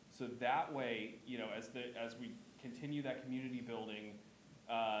 So that way, you know, as we continue that community building,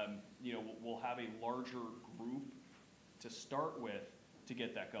 you know, we'll have a larger group to start with to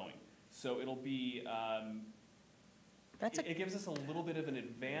get that going. So it'll be, That's a- it gives us a little bit of an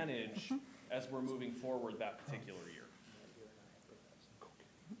advantage as we're moving forward that particular year.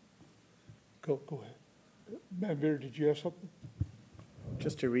 Go ahead. Manveer, did you have something?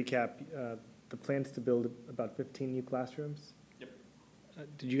 Just to recap, the plans to build about 15 new classrooms. Yep.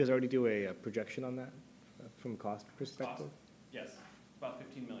 Did you guys already do a projection on that from a cost perspective? Yes, about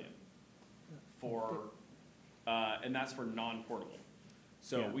 15 million for, and that's for non-portable.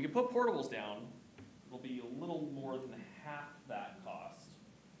 So Yeah. we can put portables down, it'll be a little more than half that cost.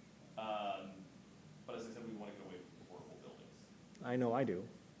 But as I said, we want to get away from portable buildings. I know I do.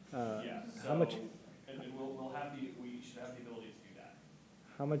 Yeah, How much, so, and we should have the ability to do that.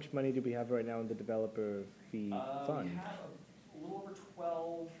 how much money do we have right now in the developer fee We fund? have a little over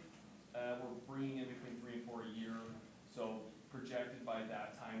 12, we're bringing in between 3 and 4 a year. So projected by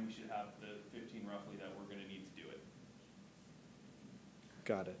that time, we should have the 15 roughly that we're gonna need to do it.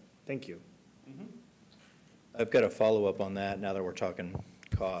 Got it. Thank you. I've got a follow-up on that now that we're talking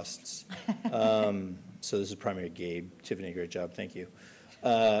costs. So this is primarily Gabe. Tiffany, great job, thank you.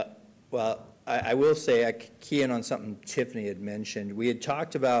 Well, I will say, I key in on something Tiffany had mentioned. We had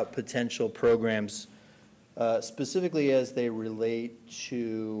talked about potential programs, specifically as they relate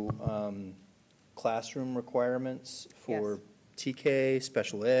to classroom requirements for TK,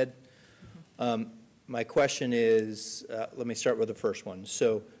 special ed. My question is, let me start with the first one.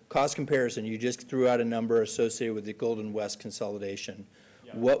 So cost comparison, you just threw out a number associated with the Golden West consolidation.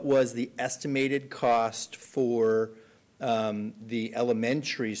 Yeah. What was the estimated cost for the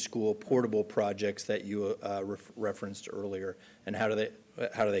elementary school portable projects that you referenced earlier, and how do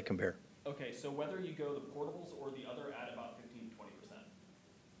they compare? Okay, so whether you go the portables or the other, add about 15 to 20%.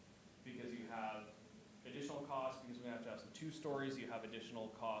 Because you have additional costs, because we have to have some 2 stories, you have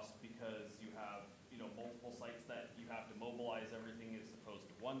additional costs because you have, you know, multiple sites that you have to mobilize everything as opposed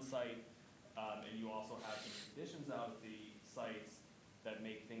to one site. And you also have some conditions out at the sites that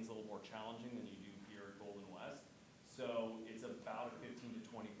make things a little more challenging than you do here at Golden So it's about a 15 to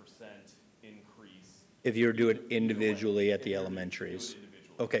 20% increase. If you were to do it either way, individually at if the you're to do it elementaries.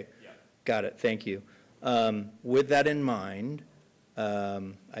 individually. Okay, Yeah. got it, thank you. With that in mind,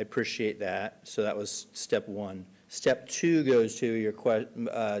 I appreciate that, so that was step one. Step two goes to your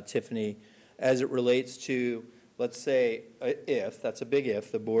Tiffany, as it relates to, let's say, if, that's a big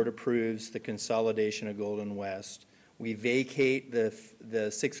if, the board approves the consolidation of Golden West, we vacate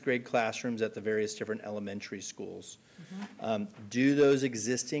the sixth grade classrooms at the various different elementary schools. Do those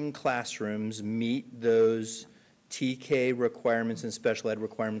existing classrooms meet those TK requirements and special ed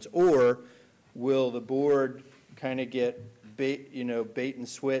requirements? Or will the board kind of get bait and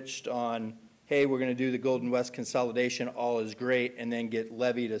switched on, hey, we're going to do the Golden West consolidation, all is great, and then get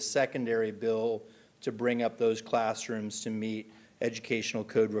levied a secondary bill to bring up those classrooms to meet educational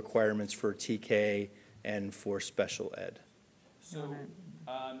code requirements for TK and for special ed? So,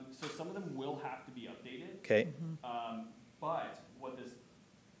 so some of them will have to be updated. Okay, But what this,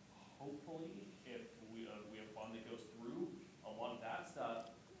 hopefully, if we have fun that goes through, a lot of that stuff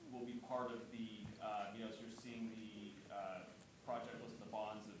will be part of the, so you're seeing the project list and the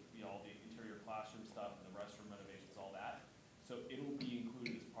bonds of, all the interior classroom stuff and the restroom renovations, all that. So it'll be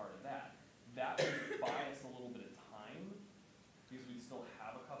included as part of that. That would buy us a little bit of time, because we'd still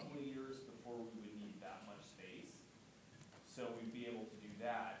have a couple of years before we would need that much space. So we'd be able to do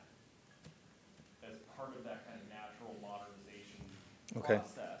that as part of that kind of natural modernization Okay.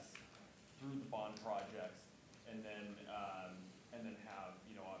 process through the bond projects, and then have,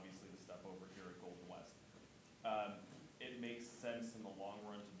 obviously the stuff over here at Golden West. It makes sense in the long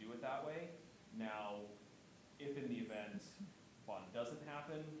run to do it that way. Now, if in the event bond doesn't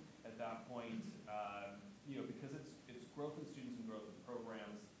happen, at that point, because it's growth in students and growth in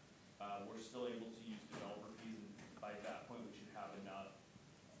programs, we're still able to use developer fees, and by that point, we should have enough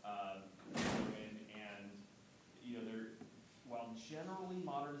to go in and, while generally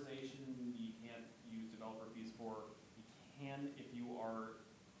modernization you can't use developer fees for, you can if you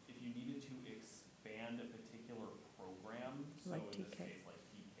needed to expand a particular program. So Like in this TK. case, like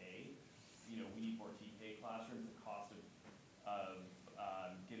TK, we need more TK classrooms. The cost of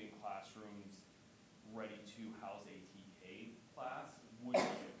getting classrooms ready to house a TK class would be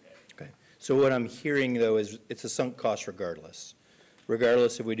okay. okay. So what I'm hearing, though, is it's a sunk cost regardless.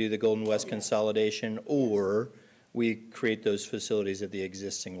 Regardless if we do the Golden West consolidation or we create those facilities at the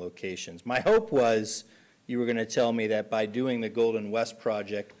existing locations. My hope was you were going to tell me that by doing the Golden West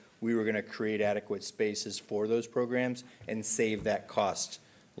project, we were going to create adequate spaces for those programs and save that cost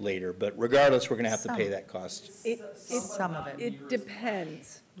later. But regardless, we're going to have to pay that cost. Some of it. It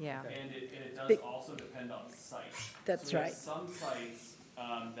depends. Yeah. And it does Big- also depend on site. That's So we have right. some sites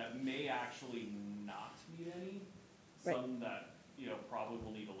that may actually not need any, Right. some that, probably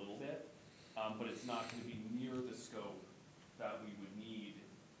will need a little bit, but it's not gonna be near the scope that we would need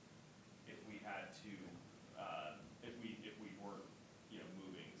if we had to, if we weren't,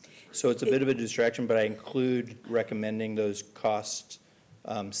 moving. sixth grade. So it's a bit of a distraction, but I include recommending those cost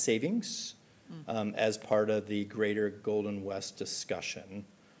savings as part of the greater Golden West discussion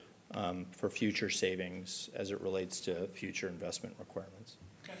for future savings as it relates to future investment requirements.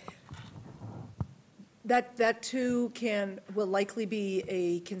 That too will likely be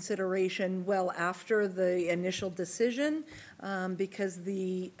a consideration well after the initial decision, because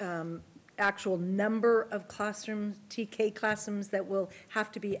the actual number of classrooms, TK classrooms that will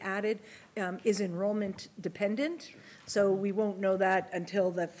have to be added is enrollment dependent. So we won't know that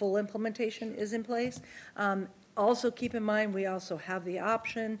until the full implementation is in place. Also, keep in mind, we also have the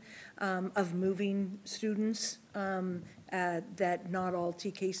option of moving students, that not all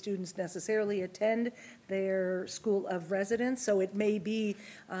TK students necessarily attend their school of residence. So it may be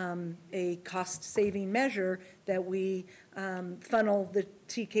a cost-saving measure that we funnel the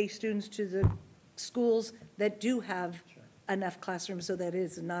TK students to the schools that do have enough classrooms, so that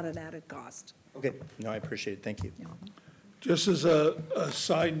is not an added cost. Okay, no, I appreciate it, thank you. Just as a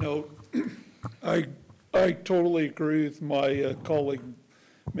side note, I totally agree with my colleague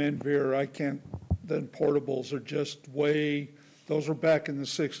Manveer. I can't, then portables are just those were back in the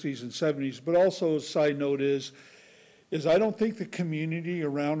 60s and 70s. But also a side note is I don't think the community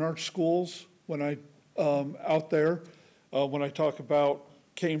around our schools, when I, out there, when I talk about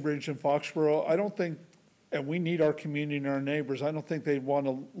Cambridge and Foxborough, I don't think, and we need our community and our neighbors, I don't think they'd want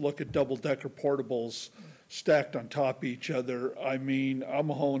to look at double-decker portables stacked on top of each other. I mean, I'm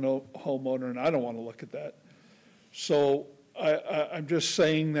a homeowner and I don't want to look at that. So I'm just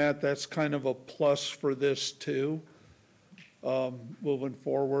saying that's kind of a plus for this too, moving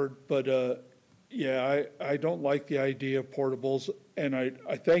forward. But yeah, I don't like the idea of portables, and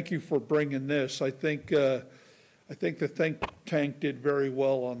I thank you for bringing this. I think I think the think tank did very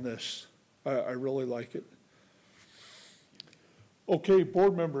well on this. I really like it. Okay,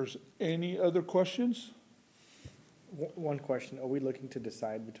 board members, any other questions? One question, are we looking to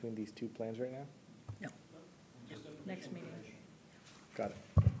decide between these two plans right now? No. Next meeting. Got it.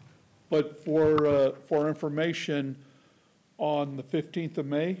 But for information, on the 15th of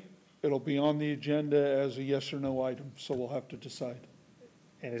May, it'll be on the agenda as a yes or no item, so we'll have to decide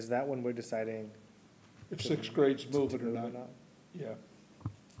And is that when we're deciding if sixth grade's to moving or move not. Yeah.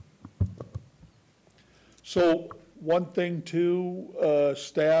 So one thing too,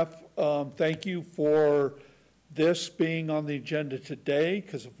 staff, thank you for this being on the agenda today,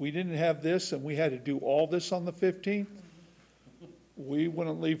 because if we didn't have this and we had to do all this on the 15th, we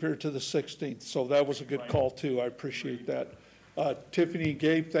wouldn't leave here to the 16th. So that was a good call too. I appreciate that. Tiffany and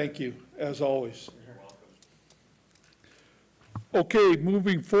Gabe, thank you, as always. Okay,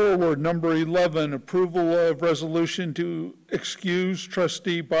 moving forward, number 11, approval of resolution to excuse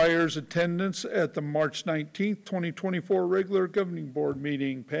trustee Byers' attendance at the March 19th, 2024 regular governing board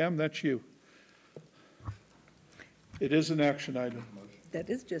meeting. Pam, that's you. It is an action item. That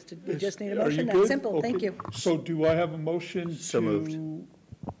is just, we just need a Are you motion, good? that's simple, Okay. thank you. So do I have a motion So moved. to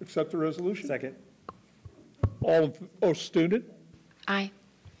accept the resolution? Second. Student? Aye.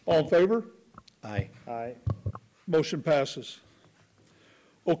 All in favor? Aye. Aye. Motion passes.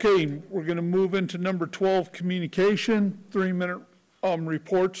 Okay, we're going to move into number 12, communication, 3-minute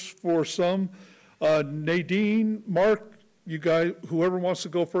reports for some. Nadine, Mark, you guys, whoever wants to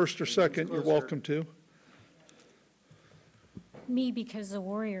go first or second, you're welcome to. Me, because the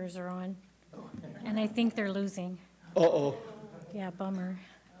Warriors are on, and I think they're losing. Uh-oh. Yeah, bummer.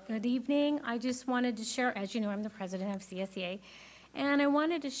 Good evening. I just wanted to share, as you know, I'm the president of CSEA, and I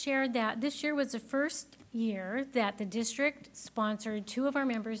wanted to share that this year was the first year that the district sponsored 2 of our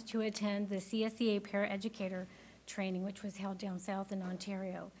members to attend the CSEA paraeducator training, which was held down south in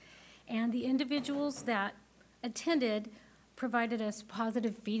Ontario. And the individuals that attended provided us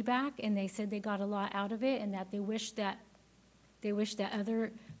positive feedback, and they said they got a lot out of it, and that they wish that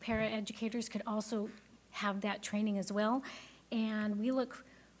other paraeducators could also have that training as well. And we look,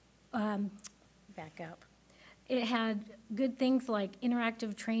 back up. It had good things like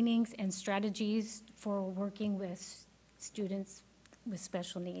interactive trainings and strategies for working with students with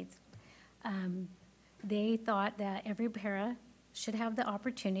special needs. They thought that every para should have the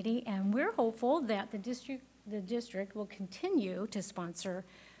opportunity, and we're hopeful that the district will continue to sponsor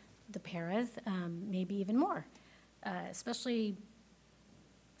the paras, maybe even more. Especially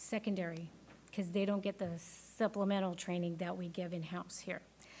secondary, because they don't get the supplemental training that we give in-house here.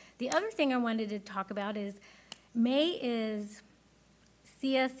 The other thing I wanted to talk about is May is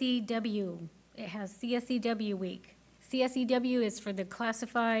CSEW. It has CSEW week. CSEW is for the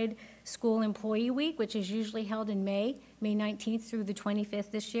Classified School Employee Week, which is usually held in May 19th through the 25th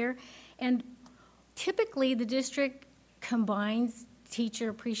this year. And typically, the district combines Teacher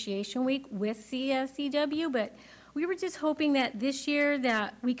Appreciation Week with CSEW, but we were just hoping that this year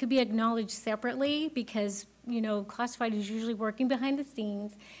that we could be acknowledged separately because, you know, classified is usually working behind the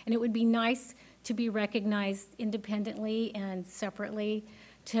scenes, and it would be nice to be recognized independently and separately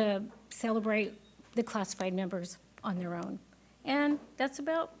to celebrate the classified members on their own. And that's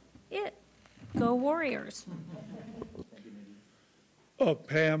about it. Go Warriors.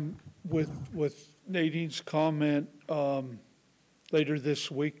 Pam, with Nadine's comment, later this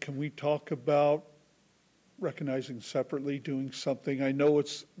week, can we talk about recognizing separately, doing something? I know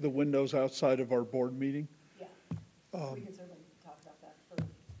it's the windows outside of our board meeting. Yeah, we can certainly talk about that for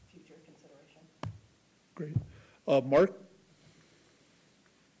future consideration. Great. Mark?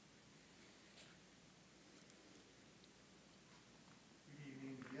 Good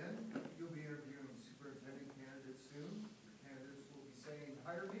evening again. You'll be interviewing superintendent candidates soon. Your candidates will be saying,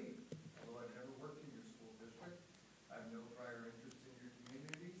 hire me. Although I've never worked in your school district, I have no prior interest in your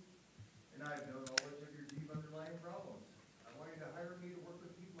community, and I have no knowledge of your deep underlying problems. I want you to hire me to work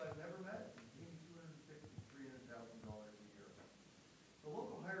with people I've never met and pay me $250,000 to $300,000 a year. The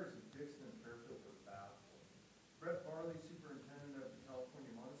local hires of Dixon and Fairfield were baffling. Brett Farley, superintendent of the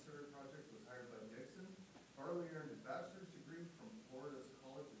California Montessori Project, was hired by Dixon. Farley earned his bachelor's degree from Florida's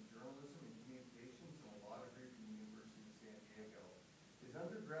College of Journalism and Communications and a law degree from the University of San Diego. His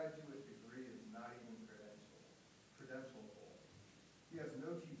undergraduate degree is not even credentialable. He has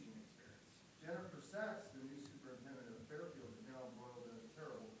no teaching experience. Jennifer Sachs, the new superintendent of Fairfield, is now embroiled in a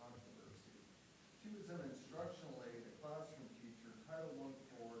terrible controversy. She was an instructional aide, a classroom teacher, Title I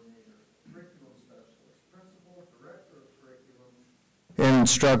coordinator, curriculum specialist, principal, director of curriculum, and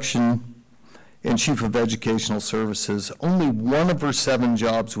instruction, and chief of educational services. Only one of her 7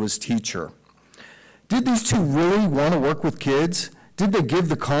 jobs was teacher. Did these two really want to work with kids? Did they give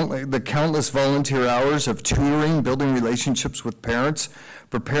the countless volunteer hours of tutoring, building relationships with parents,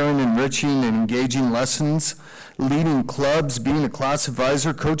 preparing enriching and engaging lessons, leading clubs, being a class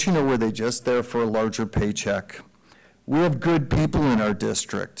advisor, coaching, or were they just there for a larger paycheck? We have good people in our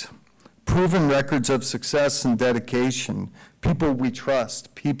district, proven records of success and dedication, people we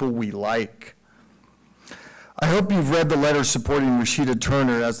trust, people we like. I hope you've read the letter supporting Rashida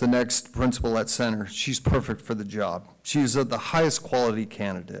Turner as the next principal at Center. She's perfect for the job. She's the highest quality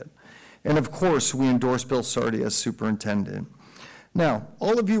candidate. And of course, we endorse Bill Sardi as superintendent. Now,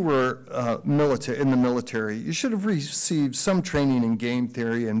 all of you were in the military. You should have received some training in game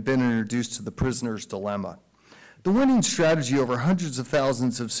theory and been introduced to the prisoner's dilemma. The winning strategy over hundreds of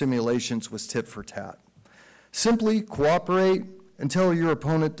thousands of simulations was tit for tat. Simply cooperate until your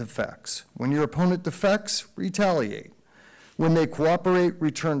opponent defects. When your opponent defects, retaliate. When they cooperate,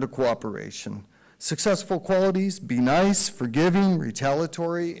 return to cooperation. Successful qualities: be nice, forgiving,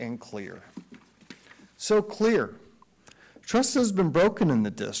 retaliatory, and clear. So clear. Trust has been broken in the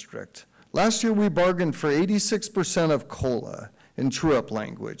district. Last year, we bargained for 86% of COLA in true-up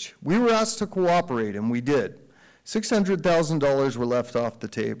language. We were asked to cooperate, and we did. $600,000 were left off the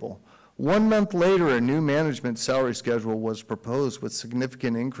table. 1 month later, a new management salary schedule was proposed with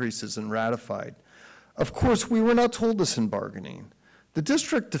significant increases and ratified. Of course, we were not told this in bargaining. The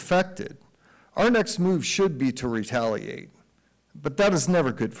district defected. Our next move should be to retaliate, but that is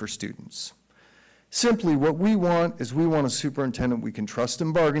never good for students. Simply, what we want is we want a superintendent we can trust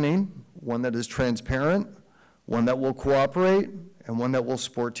in bargaining, one that is transparent, one that will cooperate, and one that will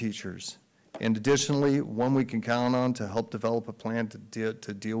support teachers. And additionally, one we can count on to help develop a plan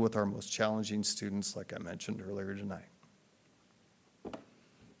to deal with our most challenging students, like I mentioned earlier tonight.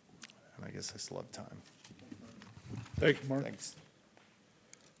 And I guess I still have time. Thank you, Mark. Thanks.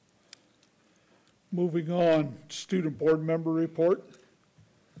 Moving on, student board member report.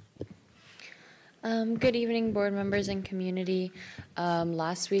 Good evening, board members and community.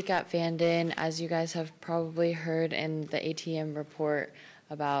 Last week at Vanden, as you guys have probably heard in the ATM report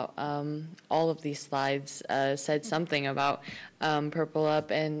about all of these slides, said something about Purple Up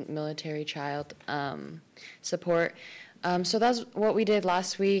and military child support. So that's what we did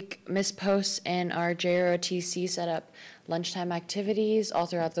last week. Ms. Post and our JROTC set up lunchtime activities all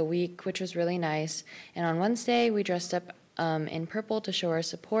throughout the week, which was really nice. And on Wednesday, we dressed up in purple to show our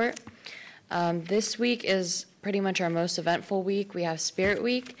support. This week is pretty much our most eventful week. We have Spirit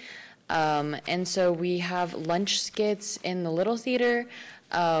Week, and so we have lunch skits in the Little Theater.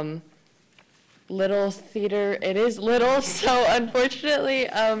 Little Theater, it is little, so unfortunately,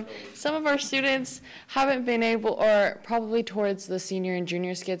 some of our students haven't been able, or probably towards the senior and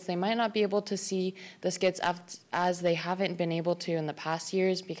junior skits, they might not be able to see the skits as they haven't been able to in the past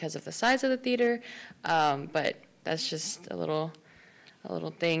years because of the size of the theater, but that's just a little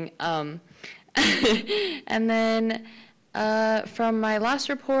thing. And then from my last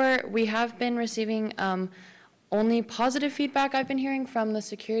report, we have been receiving only positive feedback I've been hearing from the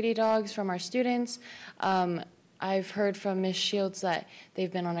security dogs, from our students. I've heard from Ms. Shields that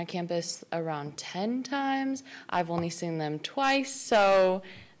they've been on our campus around 10 times. I've only seen them twice, so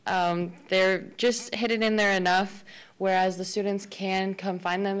they're just hidden in there enough, whereas the students can come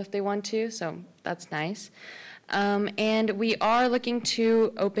find them if they want to, so that's nice. And we are looking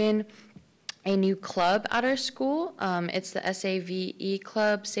to open a new club at our school. It's the SAVE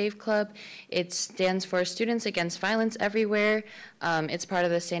Club, SAVE Club. It stands for Students Against Violence Everywhere. It's part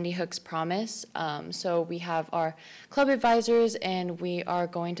of the Sandy Hook's Promise. So we have our club advisors, and we are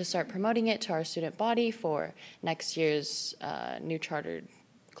going to start promoting it to our student body for next year's new chartered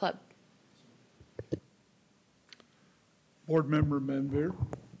club. Board member Manveer.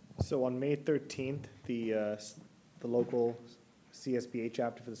 So on May 13th, the local CSBA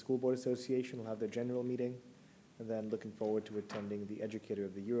chapter for the School Board Association will have their general meeting, and then looking forward to attending the Educator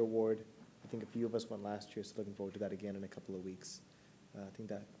of the Year Award. I think a few of us went last year, so looking forward to that again in a couple of weeks. I think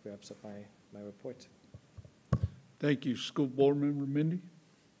that wraps up my report. Thank you. School board member Mindy?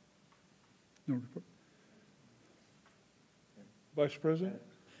 No report. Vice President?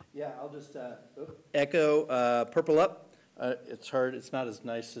 Yeah, I'll just echo Purple Up. It's hard, it's not as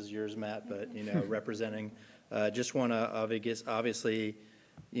nice as yours, Matt, but, representing. Just want to obviously,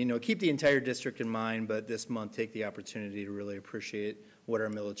 keep the entire district in mind, but this month take the opportunity to really appreciate what our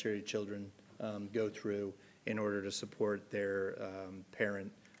military children go through in order to support their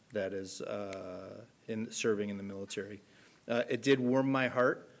parent that is serving in the military. It did warm my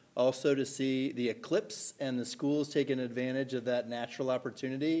heart also to see the eclipse and the schools taking advantage of that natural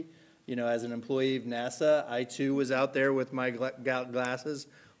opportunity. As an employee of NASA, I too was out there with my glasses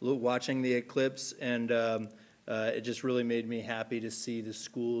watching the eclipse, and it just really made me happy to see the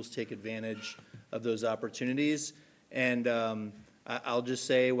schools take advantage of those opportunities. And I'll just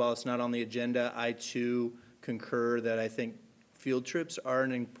say, while it's not on the agenda, I too concur that I think field trips are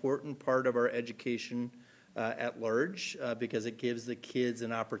an important part of our education at large, because it gives the kids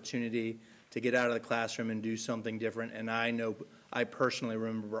an opportunity to get out of the classroom and do something different. And I know, I personally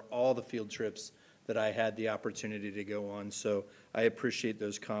remember all the field trips that I had the opportunity to go on. So I appreciate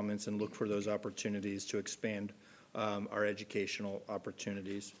those comments and look for those opportunities to expand our educational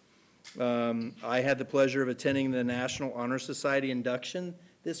opportunities. I had the pleasure of attending the National Honor Society induction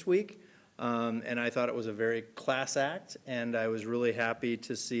this week, and I thought it was a very class act, and I was really happy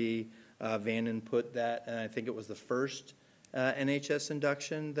to see Vanden put that, and I think it was the first NHS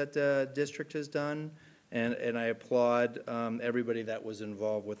induction that the district has done, and I applaud everybody that was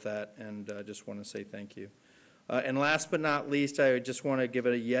involved with that, and I just want to say thank you. And last but not least, I just want to give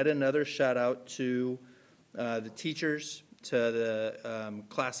yet another shout out to the teachers, to the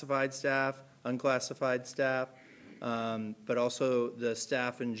classified staff, unclassified staff, but also the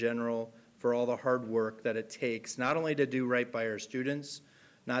staff in general for all the hard work that it takes, not only to do right by our students,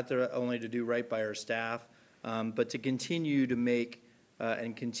 not only to do right by our staff, but to continue to make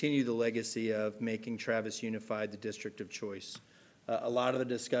and continue the legacy of making Travis Unified the district of choice. A lot of the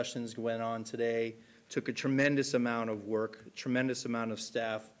discussions went on today, took a tremendous amount of work, tremendous amount of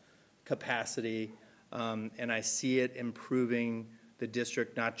staff capacity, and I see it improving the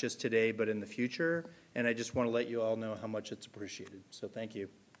district, not just today, but in the future. And I just want to let you all know how much it's appreciated. So thank you.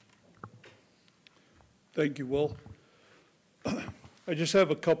 Thank you, Will. I just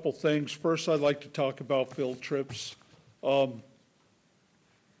have a couple things. First, I'd like to talk about field trips. I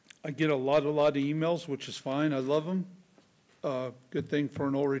get a lot of emails, which is fine. I love them. Good thing for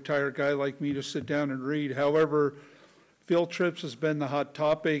an old retired guy like me to sit down and read. However, field trips has been the hot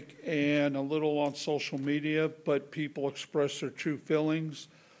topic and a little on social media, but people express their true feelings.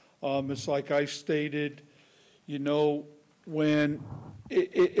 It's like I stated, you know, when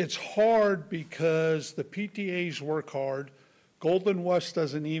it's hard because the PTAs work hard. Golden West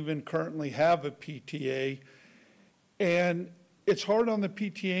doesn't even currently have a PTA. And it's hard on the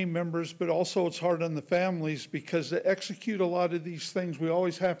PTA members, but also it's hard on the families, because to execute a lot of these things, we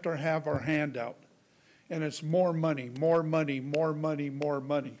always have to have our hand out. And it's more money, more money, more money, more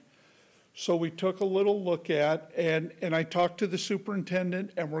money. So we took a little look at, and I talked to the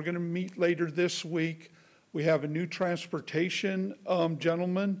superintendent, and we're going to meet later this week. We have a new transportation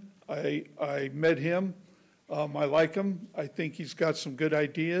gentleman. I met him. I like him. I think he's got some good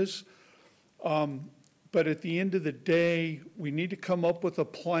ideas. But at the end of the day, we need to come up with a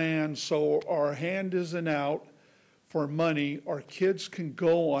plan so our hand isn't out for money. Our kids can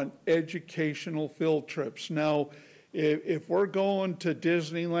go on educational field trips. Now, if we're going to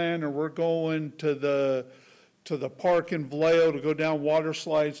Disneyland or we're going to the park in Vallejo to go down water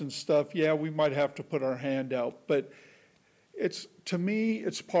slides and stuff, yeah, we might have to put our hand out. But to me,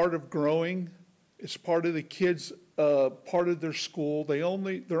 it's part of growing. It's part of the kids' part of their school. They're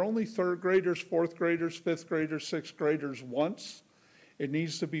only third graders, fourth graders, fifth graders, sixth graders once. It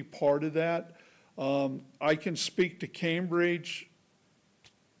needs to be part of that. I can speak to Cambridge,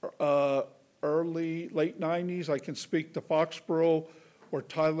 late 90s. I can speak to Foxborough, where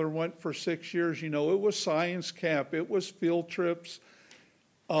Tyler went for 6 years. You know, it was science camp. It was field trips.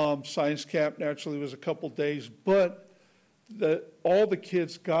 Science camp naturally was a couple days, but all the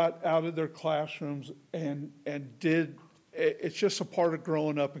kids got out of their classrooms and did, it's just a part of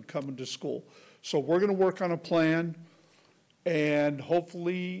growing up and coming to school. So we're going to work on a plan, and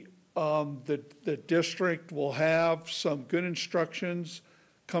hopefully the district will have some good instructions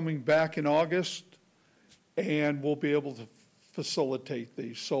coming back in August, and we'll be able to facilitate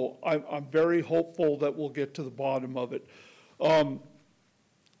these. So I'm very hopeful that we'll get to the bottom of it.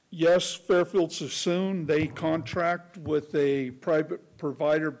 Yes, Fairfield Sassoon, they contract with a private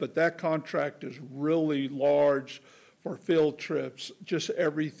provider, but that contract is really large for field trips, just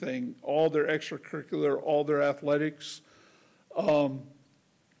everything, all their extracurricular, all their athletics. Because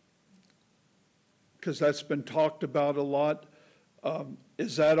that's been talked about a lot.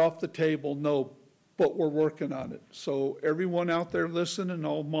 Is that off the table? No, but we're working on it. So everyone out there listening,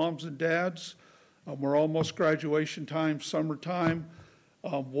 all moms and dads, we're almost graduation time, summertime.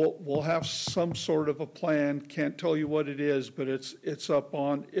 We'll have some sort of a plan. Can't tell you what it is, but it's up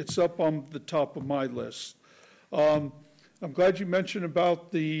on the top of my list. I'm glad you mentioned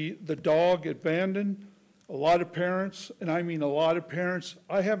about the dog at Vanden. A lot of parents, and I mean a lot of parents,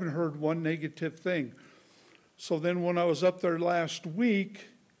 I haven't heard one negative thing. So then when I was up there last week,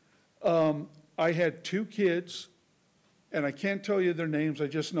 I had 2 kids and I can't tell you their names, I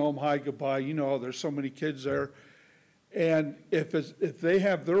just know them, hi, goodbye, you know, there's so many kids there. And if they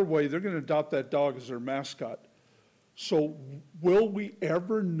have their way, they're gonna adopt that dog as their mascot. So will we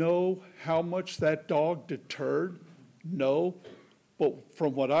ever know how much that dog deterred? No, but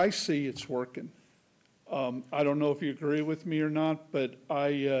from what I see, it's working. I don't know if you agree with me or not, but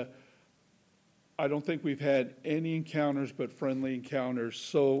I don't think we've had any encounters but friendly encounters.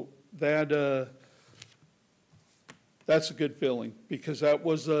 So that's a good feeling, because that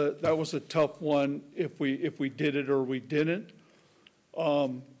was a tough one if we did it or we didn't.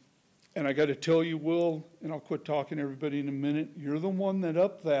 And I got to tell you, Will, and I'll quit talking to everybody in a minute, you're the one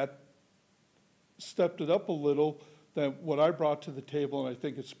that stepped it up a little, that what I brought to the table, and I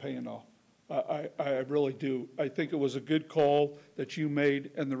think it's paying off. I really do. I think it was a good call that you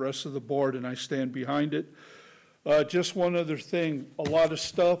made and the rest of the board, and I stand behind it. Just one other thing, a lot of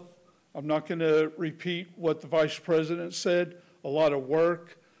stuff, I'm not going to repeat what the vice president said, a lot of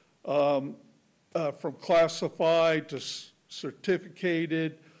work from classified to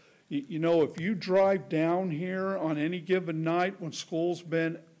certificated. You know, if you drive down here on any given night when school's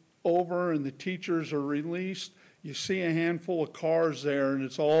been over and the teachers are released, you see a handful of cars there, and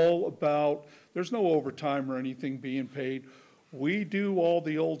it's all about, there's no overtime or anything being paid. We do all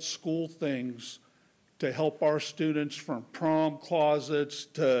the old school things to help our students, from prom closets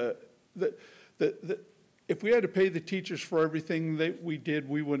to if we had to pay the teachers for everything that we did,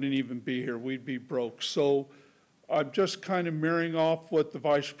 we wouldn't even be here. We'd be broke. So I'm just kind of mirroring off what the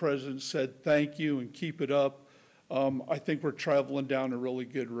vice president said. Thank you and keep it up. I think we're traveling down a really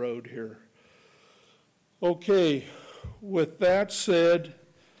good road here. Okay, with that said,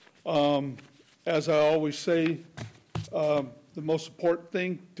 as I always say, the most important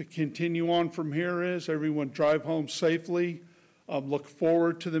thing to continue on from here is everyone drive home safely. Look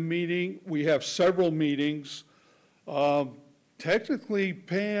forward to the meeting. We have several meetings. Technically,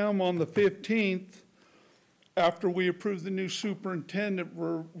 Pam, on the 15th, after we approve the new superintendent,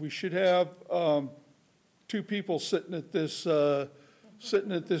 we should have 2 people sitting at this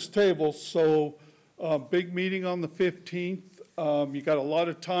table. So big meeting on the 15th. You got a lot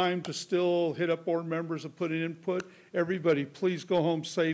of time to still hit up board members and put in input. Everybody, please go home safe.